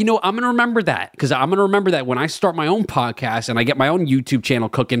 No, but I'm going to remember that because I'm going to remember that when I start my own podcast and I get my own YouTube channel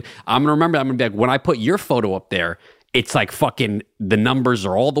cooking, I'm going to remember that. I'm going to be like, when I put your photo up there, it's like fucking the numbers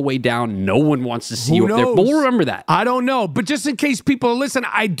are all the way down. No one wants to see you up there. But we'll remember that. I don't know. But just in case people listen,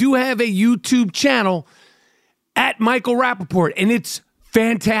 I do have a YouTube channel at Michael Rappaport, and it's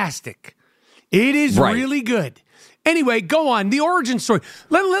fantastic. It is really good. Anyway, go on. The origin story.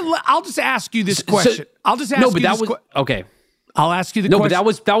 I'll just ask you this question. I'll just ask you this question. Okay. I'll ask you the question. No, but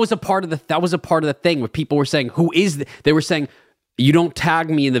that was a part of the thing where people were saying, who is they were saying, you don't tag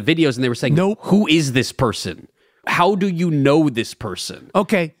me in the videos, and they were saying, nope. Who is this person? How do you know this person?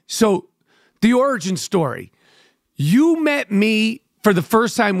 Okay, so the origin story. You met me for the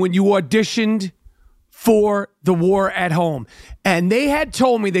first time when you auditioned for The War at Home. And they had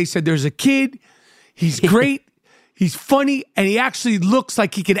told me, they said, there's a kid, he's great, he's funny, and he actually looks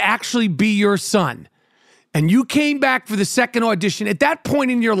like he could actually be your son. And you came back for the second audition. At that point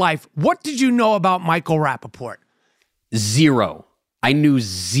in your life, what did you know about Michael Rappaport? Zero. I knew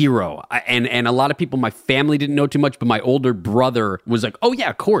zero. And a lot of people, my family didn't know too much, but my older brother was like, oh yeah,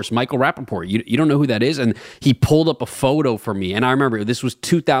 of course, Michael Rappaport. You don't know who that is? And he pulled up a photo for me. And I remember this was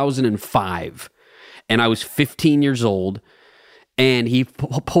 2005. And I was 15 years old, and he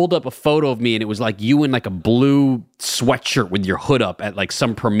pulled up a photo of me, and it was like you in like a blue sweatshirt with your hood up at like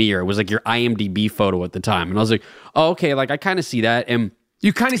some premiere. It was like your IMDb photo at the time. And I was like, oh, okay, like I kind of see that. And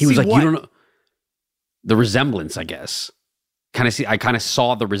you kind of see he was like, what? You don't know the resemblance, I guess. I kind of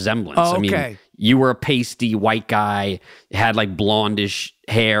saw the resemblance. Oh, okay. I mean, you were a pasty white guy, had like blondish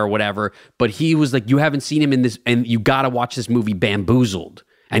hair, whatever. But he was like, you haven't seen him in this, and you got to watch this movie Bamboozled.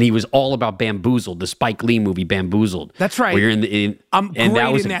 And he was all about Bamboozled, the Spike Lee movie Bamboozled. That's right. Where you're I'm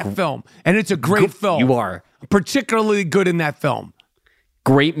great in that film. And it's a great film. You are. Particularly good in that film.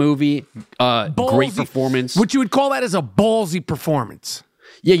 Great movie. Great performance. What you would call that as a ballsy performance.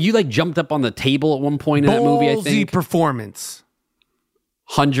 Yeah, you like jumped up on the table at one point in that movie, I Ballsy think. performance.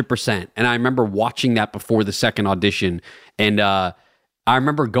 100%. And I remember watching that before the second audition. And I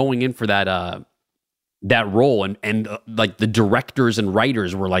remember going in for that role and like the directors and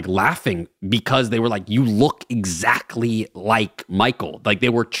writers were like laughing because they were like, you look exactly like Michael. Like they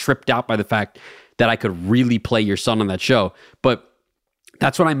were tripped out by the fact that I could really play your son on that show. But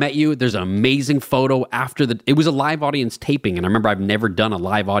that's when I met you. There's an amazing photo after it was a live audience taping. And I remember I've never done a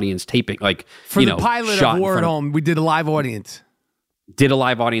live audience taping. Like, For the pilot of Ward Home, we did a live audience. Did a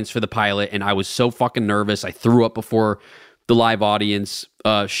live audience for the pilot. And I was so fucking nervous. I threw up before the live audience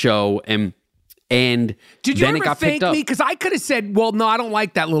show. And did you then ever it got thank picked up. me? Because I could have said, well, no, I don't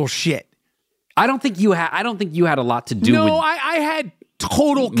like that little shit. I don't think you had a lot to do with No, I had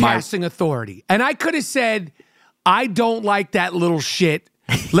total casting authority. And I could have said, I don't like that little shit.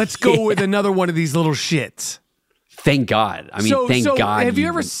 Let's go with another one of these little shits. Thank God. I mean, thank God. Have you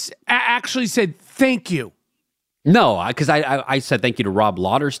ever actually said thank you? No, because I said thank you to Rob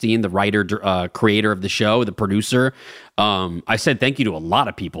Lauderstein, the writer, creator of the show, the producer. I said thank you to a lot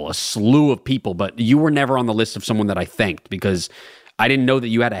of people, a slew of people, but you were never on the list of someone that I thanked because I didn't know that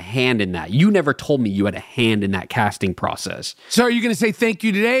you had a hand in that. You never told me you had a hand in that casting process. So are you going to say thank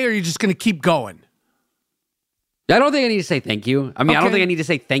you today, or are you just going to keep going? I don't think I need to say thank you. I mean, Okay. I don't think I need to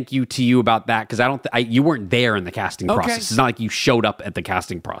say thank you to you about that because you weren't there in the casting Okay. process. It's not like you showed up at the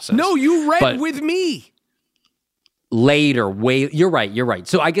casting process. No, you read But with me. later, you're right.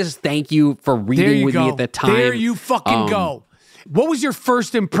 So I guess thank you for There reading you with go. me at that time. There you fucking go. What was your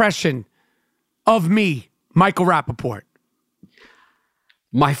first impression of me, Michael Rappaport?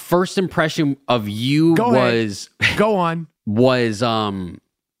 My first impression of you Go was ahead. Go on.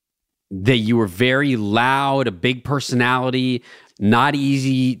 That you were very loud, a big personality, not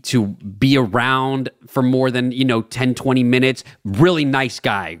easy to be around for more than, 10, 20 minutes. Really nice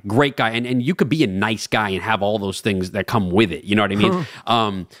guy, great guy. And you could be a nice guy and have all those things that come with it. You know what I mean?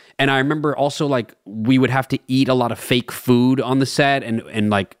 And I remember also like we would have to eat a lot of fake food on the set and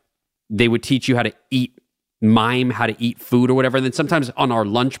like they would teach you how to mime how to eat food or whatever. And then sometimes on our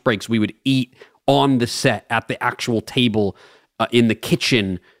lunch breaks, we would eat on the set at the actual table in the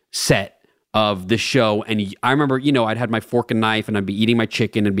kitchen set of the show. And I remember, I'd had my fork and knife and I'd be eating my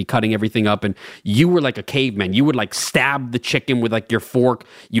chicken and be cutting everything up. And you were like a caveman. You would like stab the chicken with like your fork.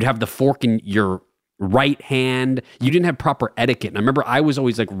 You'd have the fork in your right hand. You didn't have proper etiquette. And I remember I was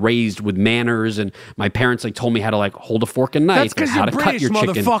always like raised with manners and my parents like told me how to like hold a fork and knife. That's because and how you're to British, cut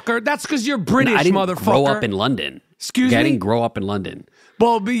your chicken. motherfucker. That's because you're British, I didn't motherfucker. grow up in London. Excuse I me? didn't grow up in London.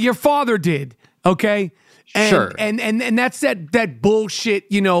 Well, but your father did, okay? And, Sure. And that's that bullshit,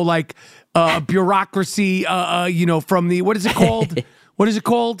 like bureaucracy, from the, what is it called? What is it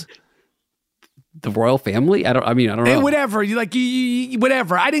called? The royal family? I don't know. Whatever.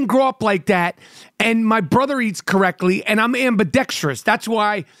 Whatever. I didn't grow up like that. And my brother eats correctly, and I'm ambidextrous. That's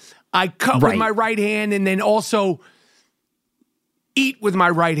why I cut with my right hand and then also eat with my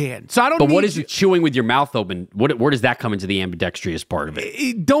right hand. So I don't. But what is it chewing with your mouth open? Where does that come into the ambidextrous part of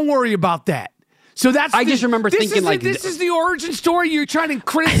it? Don't worry about that. So that's. I just remember thinking like this is the origin story. You're trying to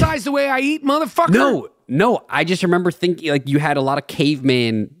criticize the way I eat, motherfucker. No. I just remember thinking like you had a lot of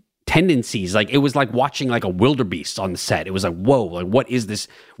caveman tendencies. Like it was like watching like a wildebeest on the set. It was like, whoa, like what is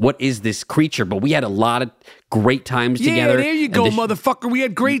this creature? But we had a lot of great times together. Yeah, there you go, motherfucker. We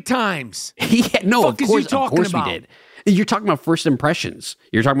had great times. Of course we did. You're talking about first impressions.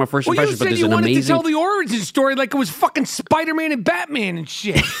 But there's you an said you wanted amazing. to tell the origin story like it was fucking Spider-Man and Batman and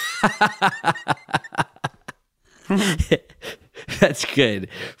shit. That's good.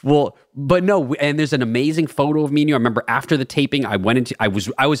 Well, but no, and there's an amazing photo of me and you. I remember after the taping, I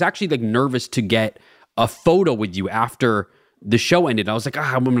was actually like nervous to get a photo with you after the show ended. I was like,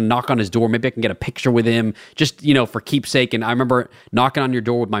 I'm going to knock on his door. Maybe I can get a picture with him just, for keepsake. And I remember knocking on your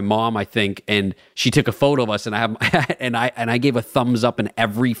door with my mom, I think, and she took a photo of us and I gave a thumbs up in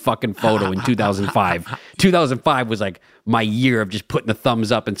every fucking photo in 2005. 2005 was like my year of just putting a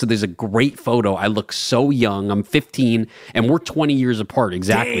thumbs up. And so there's a great photo. I look so young. I'm 15 and we're 20 years apart.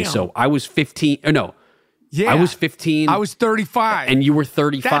 Exactly. Damn. So I was 15. Yeah. I was 15. I was 35. And you were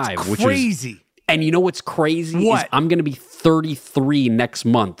 35. That's which crazy. And you know what's crazy? What? Is I'm going to be 33 next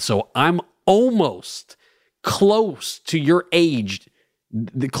month. So I'm almost close to your age,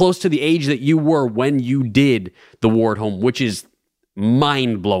 close to the age that you were when you did the Ward Home, which is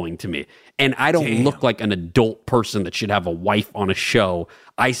mind-blowing to me. And I don't look like an adult person that should have a wife on a show.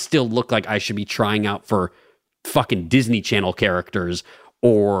 I still look like I should be trying out for fucking Disney Channel characters,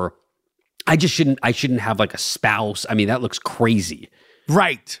 or I shouldn't have like a spouse. I mean, that looks crazy.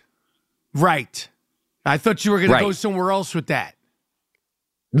 Right. I thought you were going to Right. go somewhere else with that.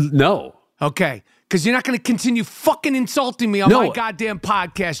 No. Okay. Because you're not going to continue fucking insulting me on my goddamn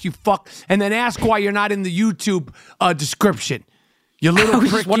podcast, you fuck, and then ask why you're not in the YouTube description. You little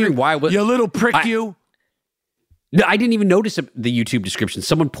prick, just wondering why. You little prick, you. No, I didn't even notice the YouTube description.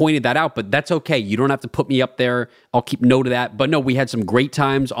 Someone pointed that out, but that's okay. You don't have to put me up there. I'll keep note of that. But no, we had some great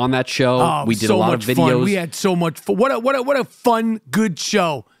times on that show. Oh, we did so a lot much of videos. Fun. We had so much fun. What a fun, good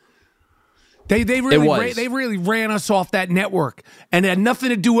show. They really ran us off that network, and it had nothing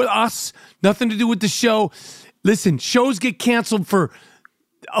to do with us, nothing to do with the show. Listen, shows get canceled for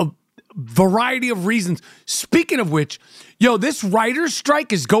a variety of reasons. Speaking of which, this writer's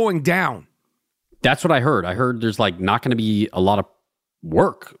strike is going down. That's what I heard. I heard there's not going to be a lot of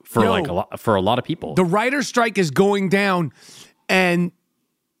work for a lot of people. The writer's strike is going down, and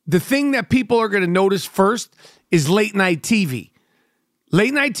the thing that people are going to notice first is late night TV.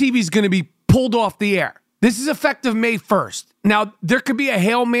 Late night TV is going to be pulled off the air. This is effective May 1st. Now, there could be a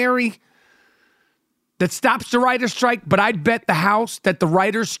Hail Mary that stops the writer's strike, but I'd bet the house that the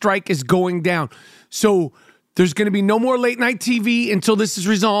writer's strike is going down. So there's going to be no more late night TV until this is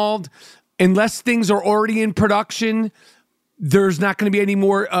resolved. Unless things are already in production, there's not going to be any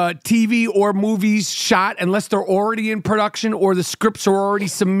more TV or movies shot unless they're already in production or the scripts are already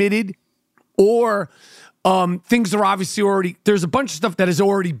submitted or things are obviously already... There's a bunch of stuff that has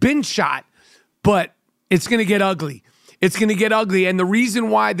already been shot, but it's going to get ugly. It's going to get ugly. And the reason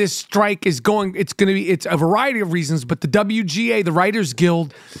why this strike is going... It's a variety of reasons, but the WGA, the Writers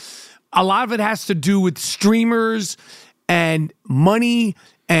Guild, a lot of it has to do with streamers and money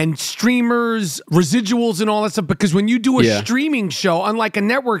and streamers, residuals and all that stuff. Because when you do a streaming show, unlike a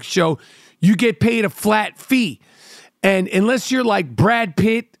network show, you get paid a flat fee. And unless you're like Brad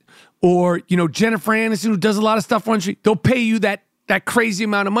Pitt or, Jennifer Aniston, who does a lot of stuff on stream, they'll pay you that crazy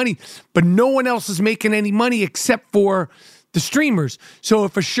amount of money. But no one else is making any money except for the streamers. So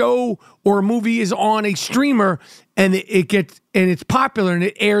if a show or a movie is on a streamer and it's popular and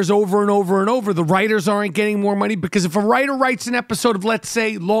it airs over and over and over, the writers aren't getting more money because if a writer writes an episode of, let's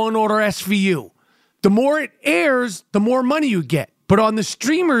say, Law and Order SVU, the more it airs, the more money you get. But on the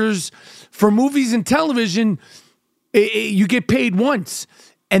streamers for movies and television, you get paid once.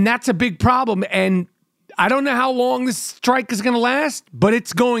 And that's a big problem. And I don't know how long this strike is going to last, but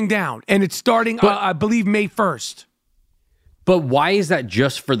it's going down. And it's starting, I believe, May 1st. But why is that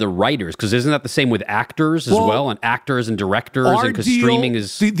just for the writers? Because isn't that the same with actors as well? And actors and directors? Because streaming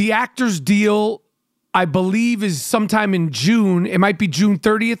is... The actors' deal, I believe, is sometime in June. It might be June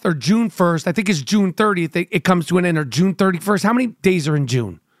 30th or June 1st. I think it's June 30th. It comes to an end, or June 31st. How many days are in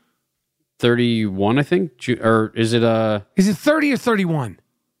June? 31, I think. Or is it... Is it 30 or 31?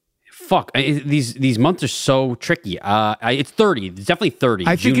 Fuck. These months are so tricky. It's 30. It's definitely 30.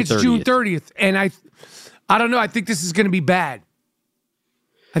 I think it's 30th. June 30th. And I don't know. I think this is going to be bad.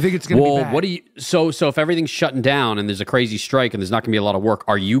 I think it's going to be bad. What do you... So if everything's shutting down and there's a crazy strike and there's not going to be a lot of work,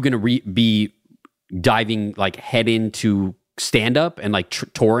 are you going to be diving head into stand-up and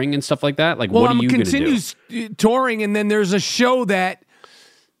touring and stuff like that? What are you going to do? Well, I'm continue touring, and then there's a show that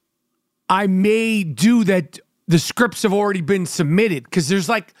I may do that the scripts have already been submitted. Because there's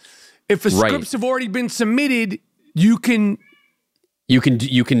if the scripts have already been submitted, you can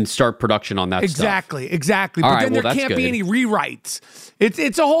start production on that stuff. Exactly. But then there can't be any rewrites.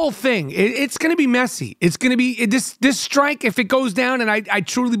 It's a whole thing. It's going to be messy. It's going to be this strike. If it goes down, and I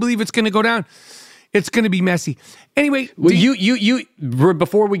truly believe it's going to go down, it's going to be messy. Anyway, you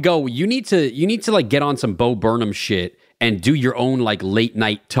before we go, you need to get on some Bo Burnham shit and do your own late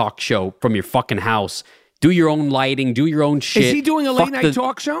night talk show from your fucking house. Do your own lighting. Do your own shit. Is he doing a late night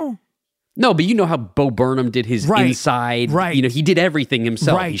talk show? No, but you know how Bo Burnham did his inside. Right. He did everything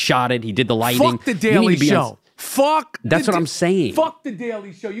himself. Right. He shot it. He did the lighting. Fuck the Daily Show. That's what I'm saying. Fuck the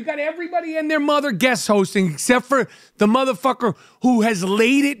Daily Show. You got everybody and their mother guest hosting except for the motherfucker who has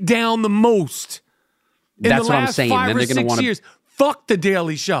laid it down the most in That's the what I'm last saying. 5 then or they're gonna 6 years. Fuck the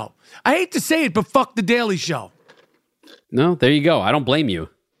Daily Show. I hate to say it, but fuck the Daily Show. No, there you go. I don't blame you.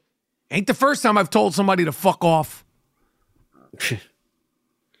 Ain't the first time I've told somebody to fuck off.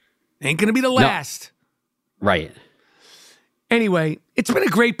 Ain't going to be the last. No. Right. Anyway, it's been a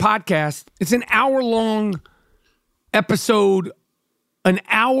great podcast. It's an hour-long episode, an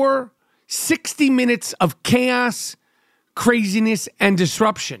hour, 60 minutes of chaos, craziness, and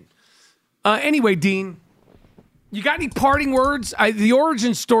disruption. Anyway, Dean, you got any parting words? The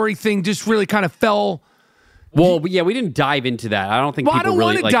origin story thing just really kind of fell... Well, yeah, we didn't dive into that. I don't think people really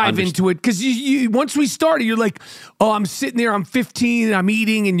I don't want to dive into it because you once we started, you're like, oh, I'm sitting there, I'm 15, and I'm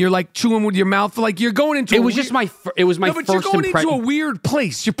eating, and you're chewing with your mouth. You're going into it was my but first you're going impression. into a weird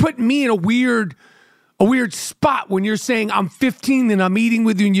place. You're putting me in a weird a weird spot when you're saying I'm 15 and I'm eating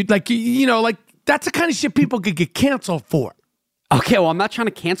with you, and you like that's the kind of shit people could get canceled for. Okay, well, I'm not trying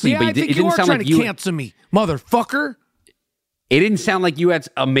to cancel you, Yeah, but I think it didn't sound trying like to cancel me, motherfucker. It didn't sound like you had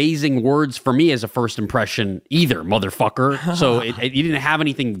amazing words for me as a first impression either, motherfucker. So you didn't have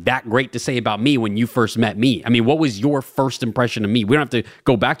anything that great to say about me when you first met me. I mean, what was your first impression of me? We don't have to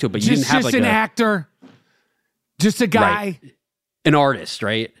go back to it, but you didn't have just an actor, just a guy, right. An artist,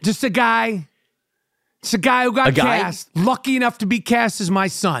 right? Just a guy. It's a guy who got cast. Lucky enough to be cast as my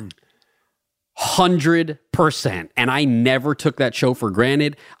son. 100%. And I never took that show for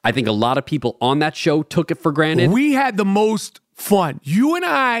granted. I think a lot of people on that show took it for granted. We had the most fun. You and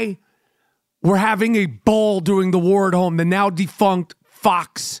I were having a ball doing the War at Home, the now defunct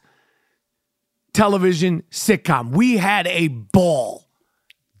Fox television sitcom. We had a ball.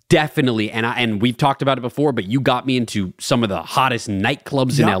 Definitely. And we've talked about it before, but you got me into some of the hottest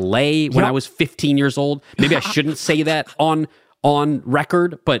nightclubs in LA when I was 15 years old. Maybe I shouldn't say that on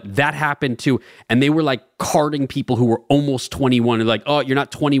record, but that happened too. And they were like carding people who were almost 21 and like, oh, you're not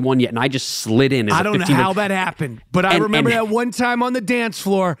 21 yet. And I just slid in as I don't know how that happened, but I remember that one time on the dance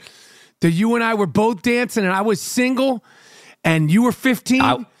floor that you and I were both dancing and I was single and you were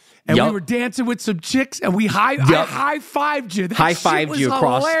 15 and we were dancing with some chicks and I high-fived you. That high-fived you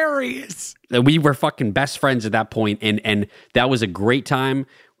across. Hilarious. We were fucking best friends at that point, and that was a great time.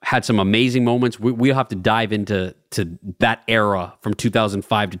 Had some amazing moments. We'll have to dive into that era from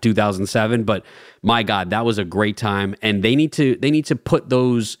 2005 to 2007. But my God, that was a great time. And they need to put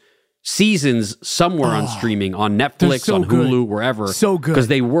those seasons somewhere on streaming, on Netflix, on Hulu, wherever. So good. Because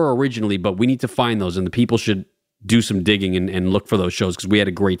they were originally, but we need to find those. And the people should do some digging and look for those shows because we had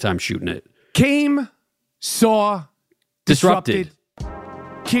a great time shooting it. Came, saw, disrupted.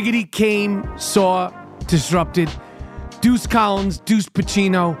 Kiggity came, saw, disrupted. Deuce Collins, Deuce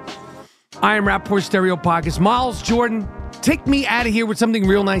Pacino, I Am Rapport Stereo Podcast. Miles Jordan, take me out of here with something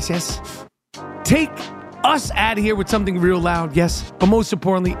real nice, yes. Take us out of here with something real loud, yes. But most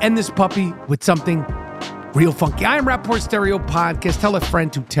importantly, end this puppy with something real funky. I Am Rapport Stereo Podcast. Tell a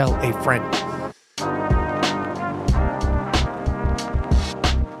friend to tell a friend.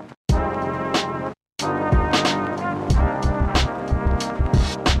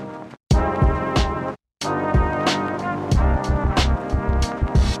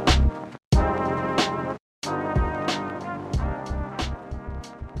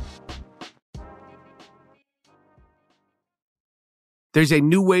 There's a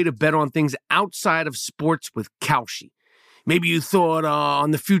new way to bet on things outside of sports with Kalshi. Maybe you thought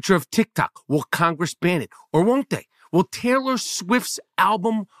on the future of TikTok. Will Congress ban it? Or won't they? Will Taylor Swift's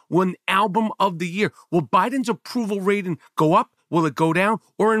album win Album of the Year? Will Biden's approval rating go up? Will it go down?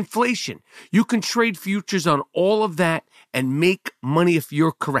 Or inflation? You can trade futures on all of that and make money if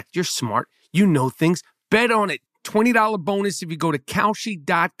you're correct. You're smart. You know things. Bet on it. $20 bonus if you go to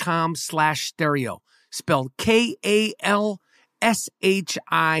Kalshi.com/stereo. Spelled Kalshi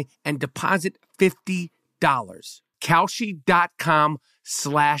and deposit $50.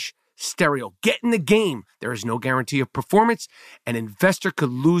 Kalshi.com/stereo. Get in the game. There is no guarantee of performance. An investor could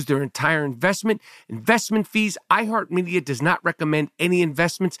lose their entire investment. Investment fees. iHeartMedia does not recommend any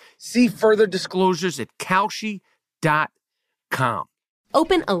investments. See further disclosures at Kalshi.com.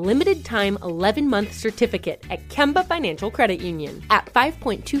 Open a limited-time 11-month certificate at Kemba Financial Credit Union. At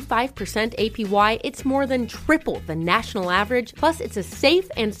 5.25% APY, it's more than triple the national average, plus it's a safe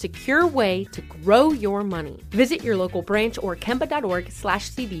and secure way to grow your money. Visit your local branch or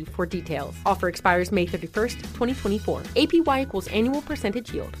kemba.org/CD for details. Offer expires May 31st, 2024. APY equals annual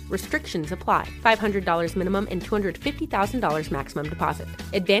percentage yield. Restrictions apply. $500 minimum and $250,000 maximum deposit.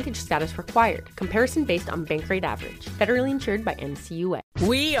 Advantage status required. Comparison based on bank rate average. Federally insured by NCUA.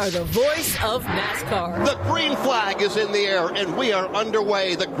 We are the voice of NASCAR. The green flag is in the air, and we are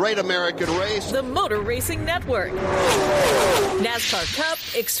underway. The Great American Race. The Motor Racing Network. NASCAR Cup,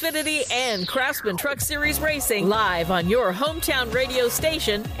 Xfinity, and Craftsman Truck Series Racing live on your hometown radio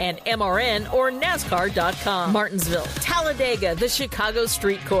station and MRN or NASCAR.com. Martinsville, Talladega, the Chicago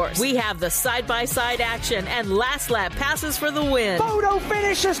Street Course. We have the side-by-side action and last lap passes for the win. Photo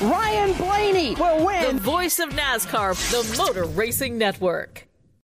finishes. Ryan Blaney will win. The voice of NASCAR, the Motor Racing Network.